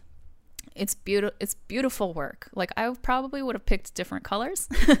it's beautiful work. Like, I probably would have picked different colors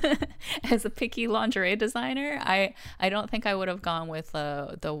as a picky lingerie designer. I don't think I would have gone with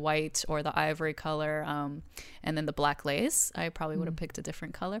the white or the ivory color, and then the black lace. I probably would have picked a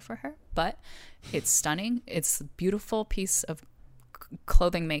different color for her, but it's stunning. It's a beautiful piece of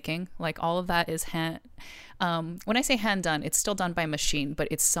clothing making. Like all of that is hand. When I say hand done, it's still done by machine, but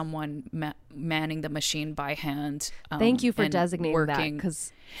it's someone manning the machine by hand. Thank you for designating that,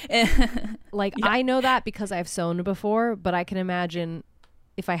 because like I know that because I've sewn before, but I can imagine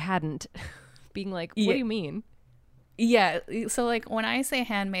if I hadn't being like, what do you mean? Yeah. So like when I say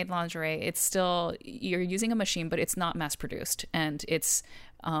handmade lingerie, it's still, you're using a machine, but it's not mass produced. And it's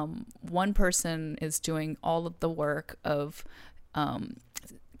one person is doing all of the work of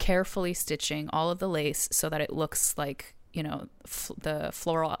carefully stitching all of the lace so that it looks like, you know, the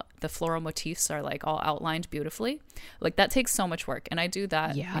floral motifs are like all outlined beautifully. Like that takes so much work. And I do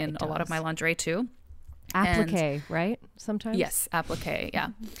that in a lot of my lingerie too. Applique, right? Sometimes? Yes, applique, yeah.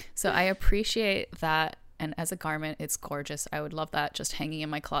 So I appreciate that. And as a garment, it's gorgeous. I would love that just hanging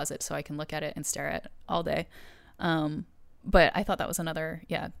in my closet so I can look at it and stare at it all day. But I thought that was another,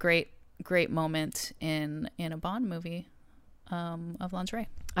 great moment in a Bond movie of lingerie.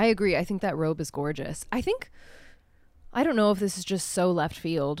 I agree. I think that robe is gorgeous. I don't know if this is just so left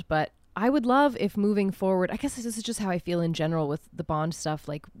field, but I would love if moving forward, I guess this is just how I feel in general with the Bond stuff.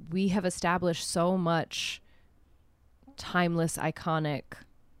 Like we have established so much timeless, iconic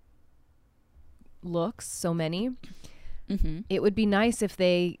looks, so many. It would be nice if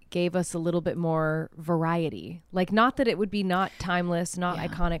they gave us a little bit more variety. Like, not that it would be not timeless, not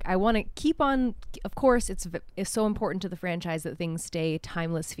iconic. I want to keep on, of course, it's so important to the franchise that things stay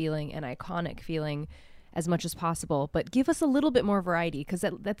timeless feeling and iconic feeling as much as possible, but give us a little bit more variety, because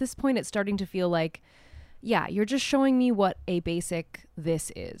at this point it's starting to feel like, you're just showing me what a basic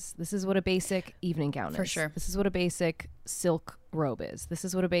this is. This is what a basic evening gown is. For sure. This is what a basic silk robe is. This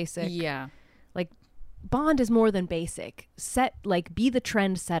is what a basic... Like, Bond is more than basic. Be the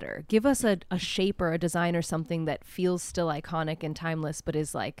trend setter. Give us a shape or a design or something that feels still iconic and timeless, but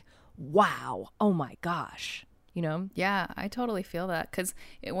is like, wow, oh my gosh, you know? Yeah, I totally feel that. Because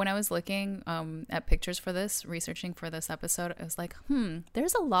when I was looking at pictures for this, researching for this episode, I was like,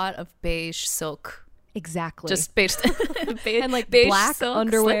 there's a lot of beige silk. Exactly. Just beige. And like beige black silk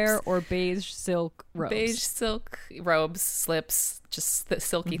underwear slips. or beige silk robes. Beige silk robes, slips, just the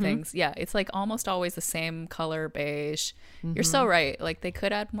silky things. Yeah, it's like almost always the same color beige. You're so right. Like they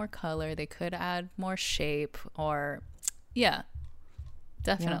could add more color. They could add more shape or,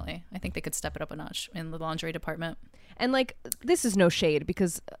 definitely. I think they could step it up a notch in the lingerie department. And like, this is no shade,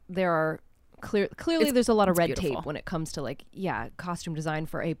 because there are clearly there's a lot of red tape when it comes to like, costume design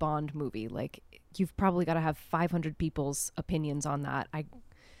for a Bond movie. Like, you've probably got to have 500 people's opinions on that. I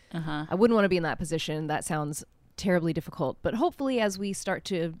wouldn't want to be in that position. That sounds terribly difficult. But hopefully as we start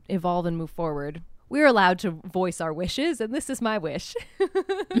to evolve and move forward, we're allowed to voice our wishes. And this is my wish.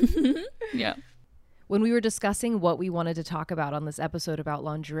 Yeah. When we were discussing what we wanted to talk about on this episode about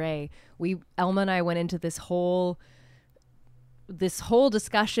lingerie, Elma and I went into this whole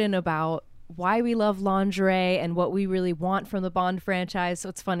discussion about why we love lingerie and what we really want from the Bond franchise. So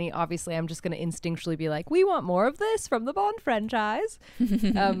it's funny, obviously I'm just going to instinctually be like, we want more of this from the Bond franchise.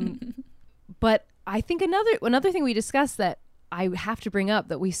 But I think another thing we discussed that I have to bring up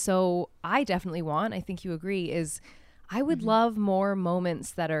that I definitely want, I think you agree, is I would love more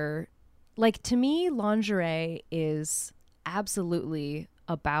moments that are like, to me, lingerie is absolutely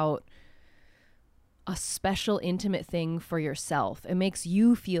about a special intimate thing for yourself. It makes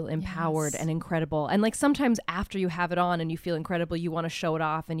you feel empowered and incredible. And like sometimes after you have it on and you feel incredible, you want to show it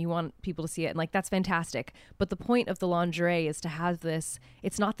off and you want people to see it. And like, that's fantastic. But the point of the lingerie is to have this,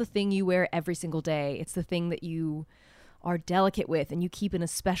 it's not the thing you wear every single day. It's the thing that you are delicate with and you keep in a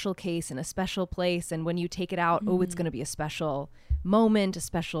special case in a special place. And when you take it out, it's going to be a special moment, a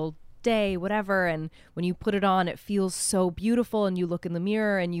special day, whatever. And when you put it on, it feels so beautiful and you look in the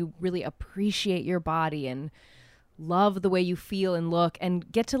mirror and you really appreciate your body and love the way you feel and look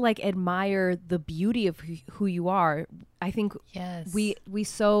and get to like admire the beauty of who you are. I think we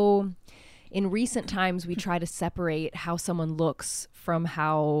so in recent times we try to separate how someone looks from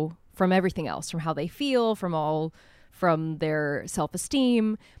everything else, from how they feel, from their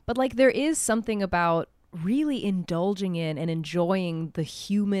self-esteem. But like there is something about really indulging in and enjoying the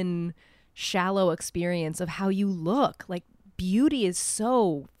human shallow experience of how you look. Like beauty is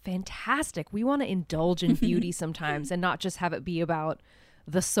so fantastic. We want to indulge in beauty sometimes and not just have it be about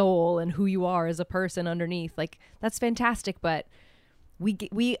the soul and who you are as a person underneath. Like that's fantastic, but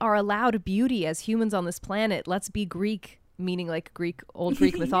we are allowed beauty as humans on this planet. Let's be Greek, meaning like old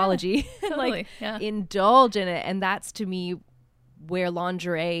Greek mythology. Totally. Indulge in it. And that's to me where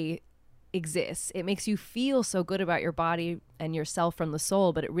lingerie exists. It makes you feel so good about your body and yourself from the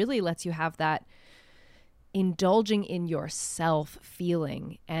soul, but it really lets you have that indulging in yourself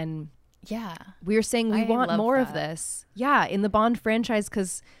feeling. And Yeah. We were saying we I want love more of that. this. Yeah, in the Bond franchise,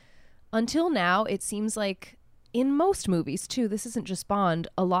 because until now, it seems like in most movies, too, this isn't just Bond,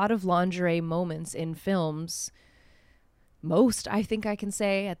 a lot of lingerie moments in films, most, I think I can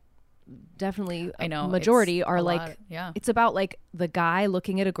say, definitely I know. majority it's are a like, lot, yeah. it's about like the guy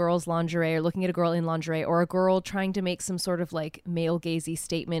looking at a girl's lingerie or looking at a girl in lingerie, or a girl trying to make some sort of like male gazy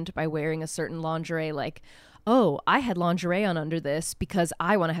statement by wearing a certain lingerie, like, oh, I had lingerie on under this because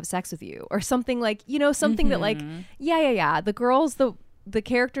I want to have sex with you, or something like, you know, something that like, yeah. The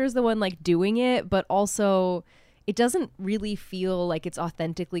character is the one like doing it, but also it doesn't really feel like it's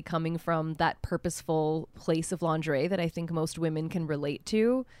authentically coming from that purposeful place of lingerie that I think most women can relate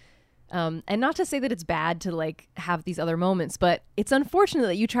to. And not to say that it's bad to like have these other moments, but it's unfortunate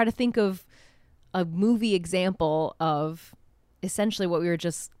that you try to think of a movie example of essentially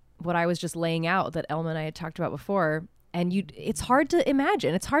what I was just laying out that Elma and I had talked about before. And it's hard to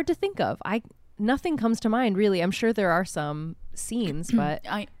imagine. It's hard to think of. Nothing comes to mind really. I'm sure there are some scenes, but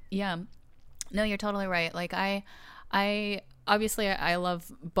Yeah. No, you're totally right. Like I obviously I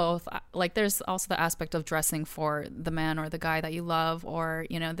love both. Like there's also the aspect of dressing for the man or the guy that you love, or,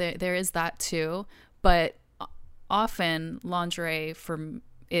 you know, there is that too. But often lingerie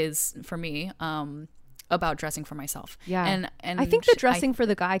is for me about dressing for myself. yeah. And I think the dressing for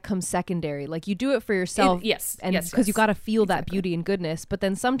the guy comes secondary. Like you do it for yourself. yes, And yes, because you yes. got to feel that Exactly. beauty and goodness. But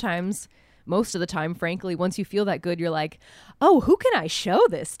then sometimes, most of the time, frankly, once you feel that good, you're like, oh, who can I show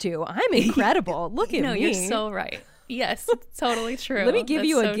this to? I'm incredible. Look at No, me. you're so right. Yes, it's totally true. Let me give That's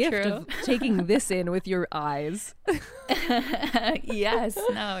you a so gift true. of taking this in with your eyes. Yes,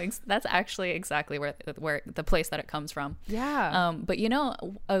 no, that's actually exactly where the place that it comes from. Yeah. But you know,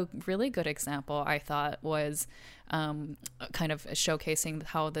 a really good example I thought was kind of showcasing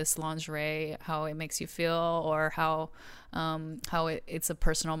how this lingerie, how it makes you feel, or how it's a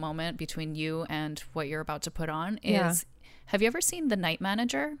personal moment between you and what you're about to put on. Yeah. Have you ever seen The Night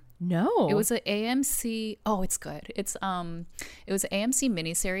Manager? No. It was an AMC. Oh, it's good. It was an AMC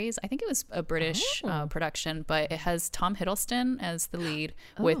miniseries. I think it was a British production, but it has Tom Hiddleston as the lead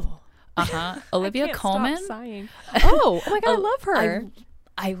with Olivia Can't Colman. stop sighing. Oh my God, I love her.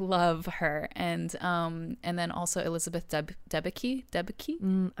 I love her, and then also Elizabeth Debicki.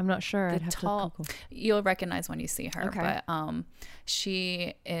 I'm not sure. I'd have Tall. to Google. You'll recognize when you see her, Okay. but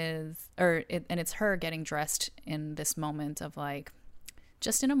she is, and it's her getting dressed in this moment of like,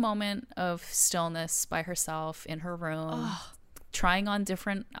 just in a moment of stillness by herself in her room, trying on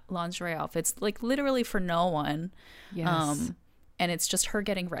different lingerie outfits, like literally for no one. Yes. And it's just her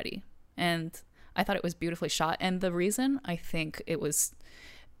getting ready. And I thought it was beautifully shot. And the reason I think it's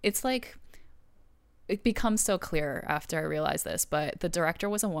like, it becomes so clear after I realized this, but the director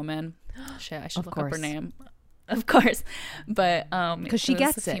was a woman. Shit, I should look up her name. Of course. But because she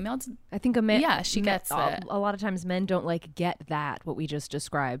gets it. I think a man. Yeah, she gets it. A lot of times men don't like get that, what we just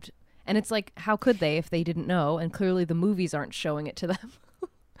described. And it's like, how could they if they didn't know? And clearly the movies aren't showing it to them.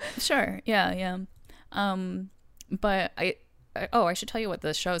 Sure. Yeah. But I should tell you what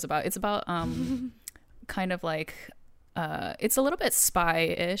the show is about. It's about kind of like it's a little bit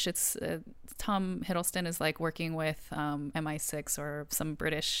spy-ish. It's Tom Hiddleston is like working with MI6 or some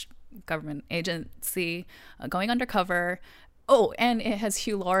British government agency, going undercover. Oh, and it has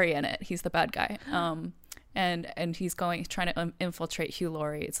Hugh Laurie in it. He's the bad guy. And he's trying to infiltrate Hugh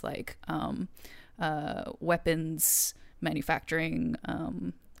Laurie. It's like weapons manufacturing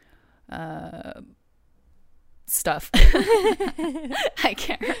stuff. I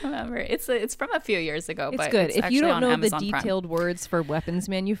can't remember. It's from a few years ago. It's but good. it's If you actually don't on know Amazon the Prime. detailed words for weapons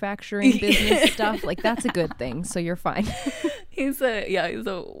manufacturing business stuff, like that's a good thing. So you're fine. He's a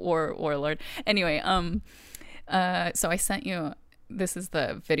warlord. Anyway, so I sent you. This is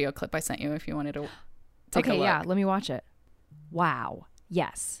the video clip I sent you. If you wanted to take a look. Yeah, let me watch it. Wow.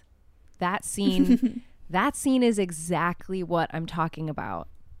 Yes. That scene that scene is exactly what I'm talking about.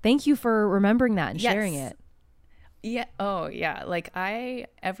 Thank you for remembering that and sharing it. Yeah. Oh, yeah. Like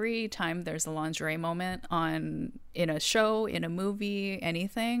every time there's a lingerie moment in a show, in a movie,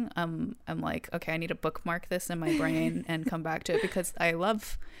 anything, I'm like, okay, I need to bookmark this in my brain and come back to it, because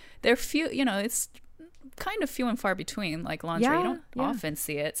they're few, it's kind of few and far between, like lingerie. You don't often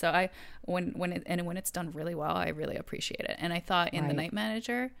see it. So when it's done really well, I really appreciate it. And I thought in The Night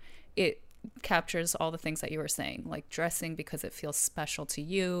Manager, it captures all the things that you were saying, like dressing because it feels special to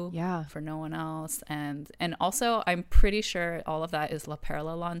you, for no one else, and also I'm pretty sure all of that is La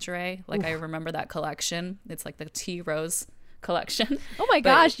Perla lingerie. Like, I remember that collection. It's like the Tea Rose collection. Oh my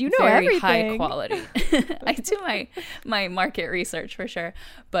gosh, you know very everything. high quality. I do my market research for sure,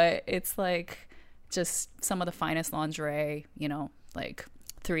 but it's like just some of the finest lingerie, like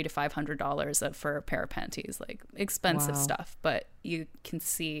 $300 to $500 for a pair of panties, like expensive stuff, but you can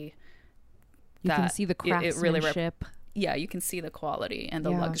see the craftsmanship. You can see the quality and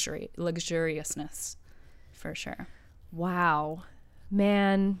the luxuriousness for sure. Wow,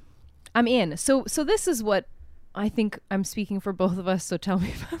 man, I'm in. So this is what I think, I'm speaking for both of us, so tell me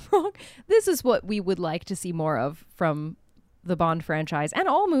if I'm wrong. This is what we would like to see more of from the Bond franchise and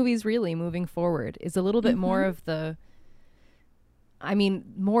all movies really moving forward, is a little bit more of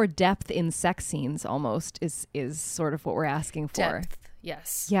more depth in sex scenes almost is sort of what we're asking for. Depth.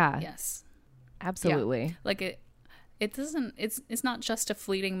 Yes. Yeah. Yes. Absolutely. Yeah. Like it doesn't, it's not just a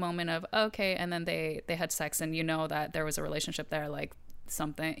fleeting moment of, okay, and then they had sex and you know that there was a relationship there, like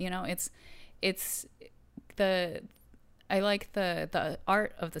something, you know, I like the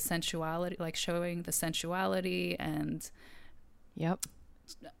art of the sensuality, like showing the sensuality and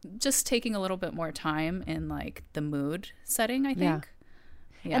just taking a little bit more time in like the mood setting, I think.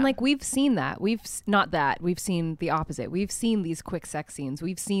 Yeah. And like we've seen that. We've seen the opposite. We've seen these quick sex scenes.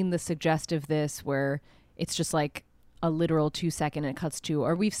 We've seen the suggestive this where it's just like a literal 2-second and it cuts to,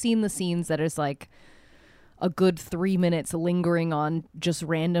 or we've seen the scenes that is like a good 3 minutes lingering on just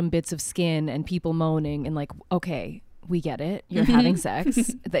random bits of skin and people moaning and like, okay, we get it. You're having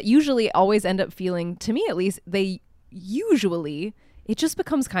sex. That usually always end up feeling, to me at least, it just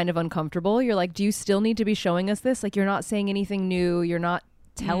becomes kind of uncomfortable. You're like, do you still need to be showing us this? Like, you're not saying anything new. You're not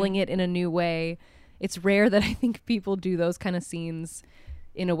telling it in a new way. It's rare that I think people do those kind of scenes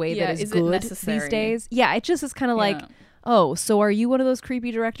in a way that is good these days. Yeah, it just is kind of like, oh, so are you one of those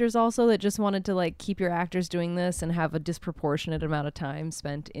creepy directors also that just wanted to like keep your actors doing this and have a disproportionate amount of time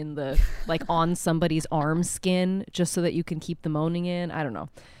spent in the like on somebody's arm skin just so that you can keep the moaning in? I don't know.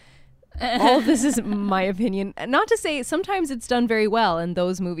 All of this is my opinion. Not to say sometimes it's done very well and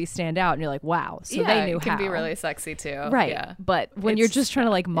those movies stand out and you're like, wow, so they knew how. It can be really sexy too. Right. Yeah. But when you're just trying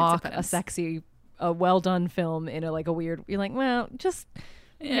to like mock a well done film in a like a weird, you're like, well, just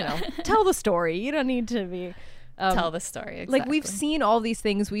you know, tell the story. You don't need to be tell the story. Exactly. Like we've seen all these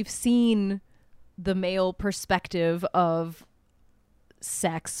things. We've seen the male perspective of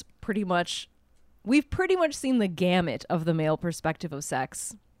sex pretty much. We've pretty much seen the gamut of the male perspective of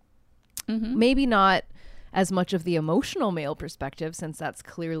sex. Maybe not as much of the emotional male perspective, since that's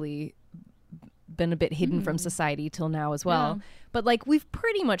clearly been a bit hidden from society till now as well. Yeah. But like we've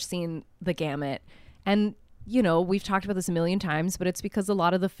pretty much seen the gamut. And, you know, we've talked about this a million times, but it's because a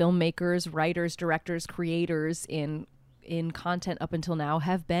lot of the filmmakers, writers, directors, creators in content up until now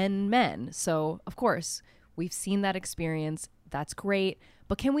have been men. So, of course, we've seen that experience. That's great.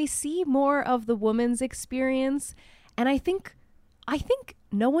 But can we see more of the woman's experience? And I think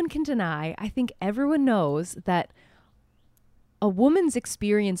no one can deny, I think everyone knows that a woman's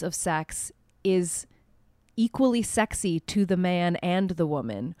experience of sex is equally sexy to the man and the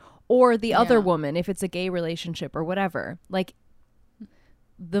woman, or the other woman if it's a gay relationship or whatever. Like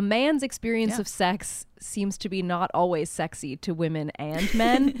the man's experience of sex seems to be not always sexy to women and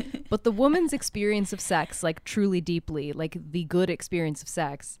men, but the woman's experience of sex, like truly deeply, like the good experience of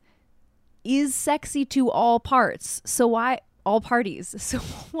sex, is sexy to all parts. All parties. So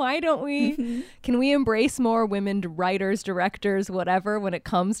why don't we, can we embrace more women writers, directors, whatever, when it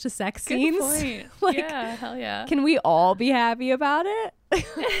comes to sex scenes? Good point. Like, yeah, hell yeah. Can we all be happy about it?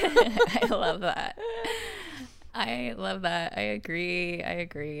 I love that. I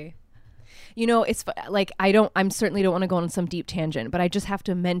agree. You know, it's like, I'm certainly don't want to go on some deep tangent, but I just have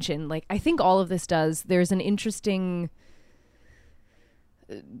to mention, like, I think all of this there's an interesting,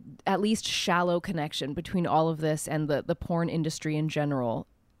 at least shallow connection between all of this and the porn industry in general.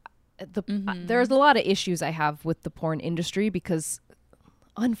 There's a lot of issues I have with the porn industry because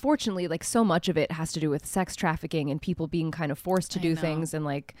unfortunately, like so much of it has to do with sex trafficking and people being kind of forced to do things and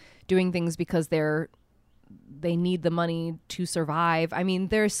like doing things because they need the money to survive. I mean,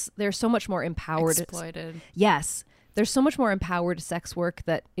 there's so much more empowered, exploited. Yes. There's so much more empowered sex work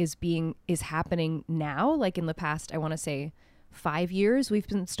that is happening now. Like in the past, I want to say 5 years, we've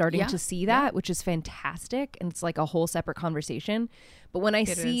been starting to see that, which is fantastic. And it's like a whole separate conversation. But when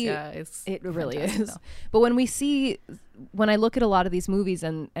it really is. But when I look at a lot of these movies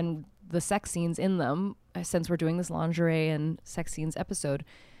and the sex scenes in them, since we're doing this lingerie and sex scenes episode,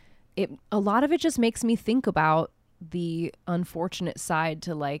 a lot of it just makes me think about the unfortunate side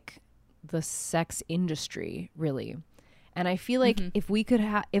to like the sex industry, really. And I feel like if we could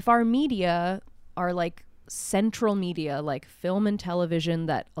if our media are like central media, like film and television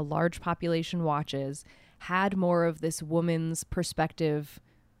that a large population watches, had more of this woman's perspective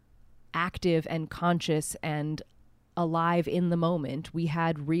active and conscious and alive in the moment. We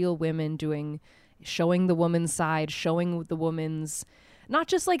had real women showing the woman's side, showing the woman's, not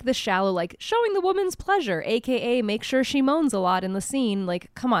just like the shallow, like showing the woman's pleasure, aka make sure she moans a lot in the scene.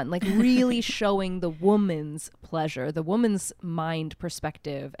 Like, come on, like really showing the woman's pleasure, the woman's mind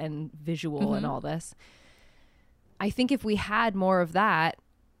perspective and visual and all this. I think if we had more of that,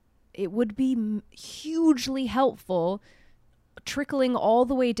 it would be hugely helpful, trickling all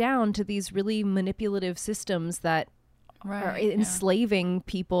the way down to these really manipulative systems that are enslaving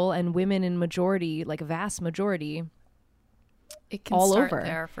people and women in majority, like a vast majority. It can all start over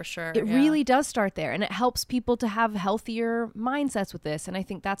there for sure. It really does start there, and it helps people to have healthier mindsets with this. And I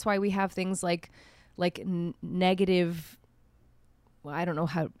think that's why we have things like negative, well, I don't know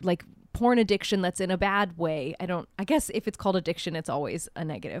how, like porn addiction that's in a bad way. I guess if it's called addiction, it's always a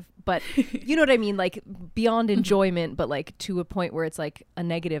negative, but you know what I mean? Like beyond enjoyment, but like to a point where it's like a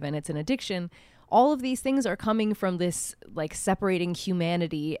negative and it's an addiction. All of these things are coming from this like separating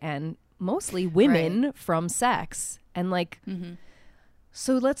humanity and mostly women from sex. And like,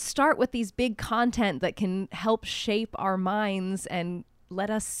 so let's start with these big content that can help shape our minds and let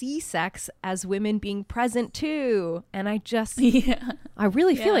us see sex as women being present too. And I just, I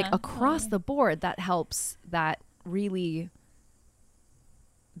really feel like across the board that helps, that really,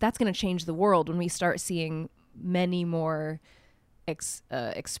 that's going to change the world when we start seeing many more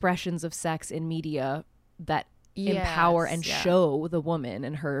expressions of sex in media that empower and show the woman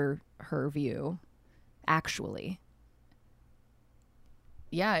and her view actually.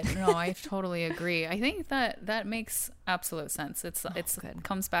 Yeah, no, I totally agree. I think that makes absolute sense. It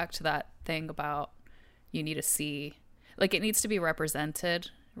comes back to that thing about you need to see, like it needs to be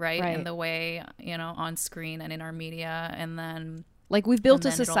represented, right? In the way, you know, on screen and in our media. And then like we've built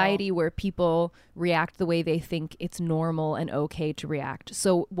a society where people react the way they think it's normal and okay to react.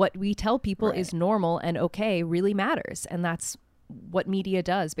 So what we tell people is normal and okay really matters. And that's what media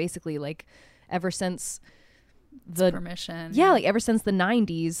does basically, like ever since the permission. Yeah, like ever since the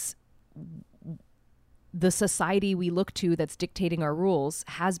 90s, the society we look to that's dictating our rules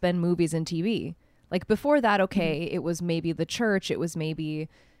has been movies and TV. Like before that, it was maybe the church, it was maybe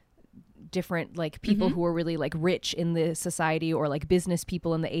different like people who were really like rich in the society or like business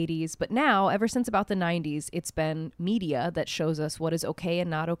people in the 80s. But now, ever since about the 90s, it's been media that shows us what is okay and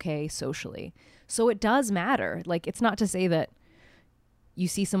not okay socially. So it does matter. Like it's not to say that you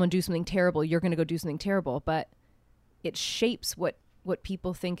see someone do something terrible, you're going to go do something terrible, but it shapes what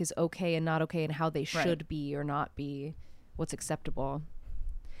people think is okay and not okay and how they should be or not be, what's acceptable.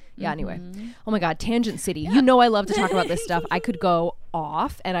 Yeah, anyway. Oh my God, Tangent City. You know I love to talk about this stuff. I could go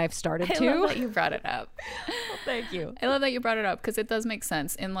off, and I've started to. I love that you brought it up. Well, thank you. I love that you brought it up because it does make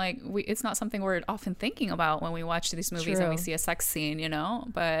sense. And like, it's not something we're often thinking about when we watch these movies and we see a sex scene, you know?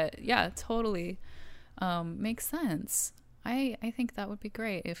 But yeah, it totally makes sense. I think that would be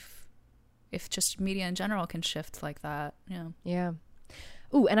great if just media in general can shift like that. Yeah.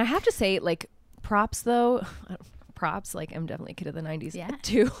 Ooh, and I have to say, like, props though. Props, like I'm definitely a kid of the 90s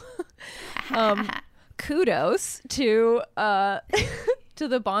too. Kudos to to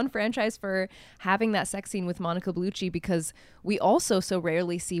the Bond franchise for having that sex scene with Monica Bellucci, because we also so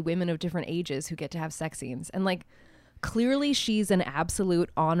rarely see women of different ages who get to have sex scenes. And like clearly she's an absolute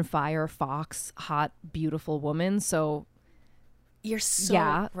on fire fox, hot, beautiful woman. So you're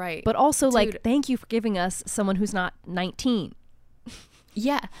so right. But also, dude, like, thank you for giving us someone who's not 19.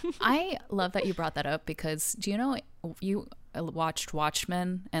 Yeah, I love that you brought that up because do you know you watched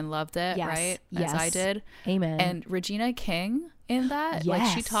Watchmen and loved it, right? Yes. As I did. Amen. And Regina King in that, like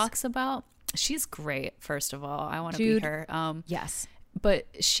she talks about, she's great, first of all. I want to be her. Yes. But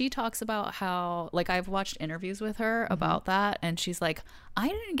she talks about how, like, I've watched interviews with her about that, and she's like, I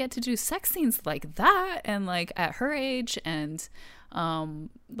didn't get to do sex scenes like that, and like at her age, and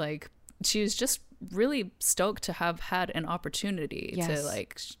like she was just really stoked to have had an opportunity to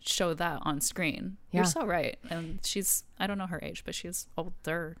like show that on screen. You're so right. And she's, I don't know her age, but she's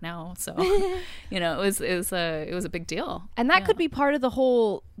older now, so you know, it was a big deal. And that could be part of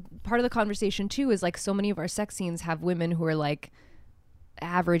the conversation too, is like so many of our sex scenes have women who are like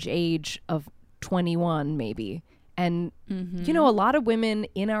average age of 21 maybe, and you know, a lot of women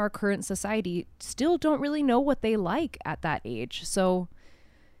in our current society still don't really know what they like at that age. So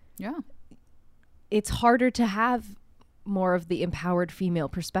it's harder to have more of the empowered female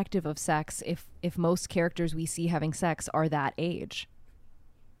perspective of sex if most characters we see having sex are that age.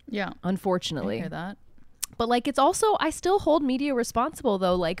 Yeah. Unfortunately. I hear that. But like, it's also, I still hold media responsible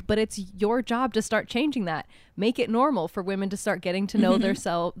though, like, but it's your job to start changing that. Make it normal for women to start getting to know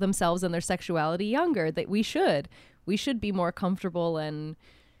themselves and their sexuality younger. That we should be more comfortable and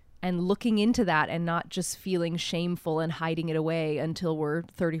looking into that and not just feeling shameful and hiding it away until we're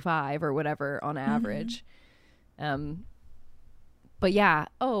 35 or whatever on average. But yeah,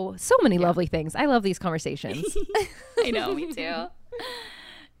 so many lovely things. I love these conversations. I know, me too.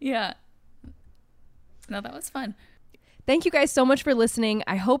 Yeah. No, that was fun. Thank you guys so much for listening.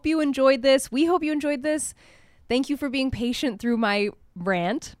 I hope you enjoyed this. We hope you enjoyed this. Thank you for being patient through my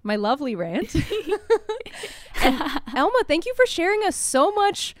rant, my lovely rant. And Elma, thank you for sharing us so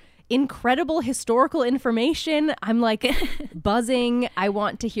much incredible historical information. I'm like buzzing. I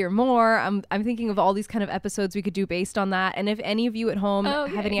want to hear more. I'm thinking of all these kind of episodes we could do based on that. And if any of you at home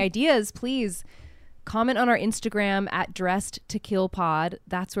have any ideas, please comment on our Instagram at Dressed to Kill Pod.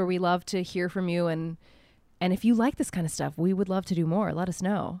 That's where we love to hear from you. And if you like this kind of stuff, we would love to do more. Let us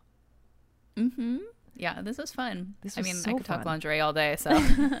know. Mm-hmm. Yeah, this was fun. I could talk lingerie all day, so.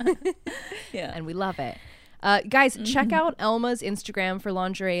 Yeah. And we love it. Guys, check out Elma's Instagram for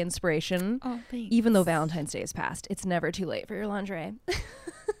lingerie inspiration. Oh, thanks. Even though Valentine's Day is past, it's never too late for your lingerie.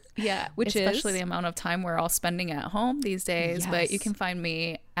 Yeah, especially the amount of time we're all spending at home these days. Yes. But you can find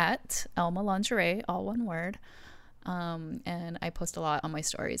me at Elma Lingerie, all one word. And I post a lot on my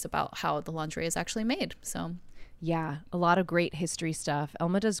stories about how the lingerie is actually made. So yeah, a lot of great history stuff.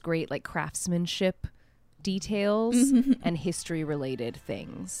 Elma does great like craftsmanship details and history related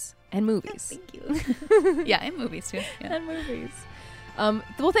things. And movies. Thank you. Yeah, and movies too. Yeah. And movies.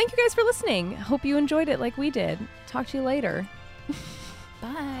 Well, thank you guys for listening. Hope you enjoyed it like we did. Talk to you later.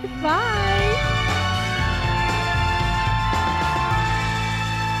 Bye. Bye.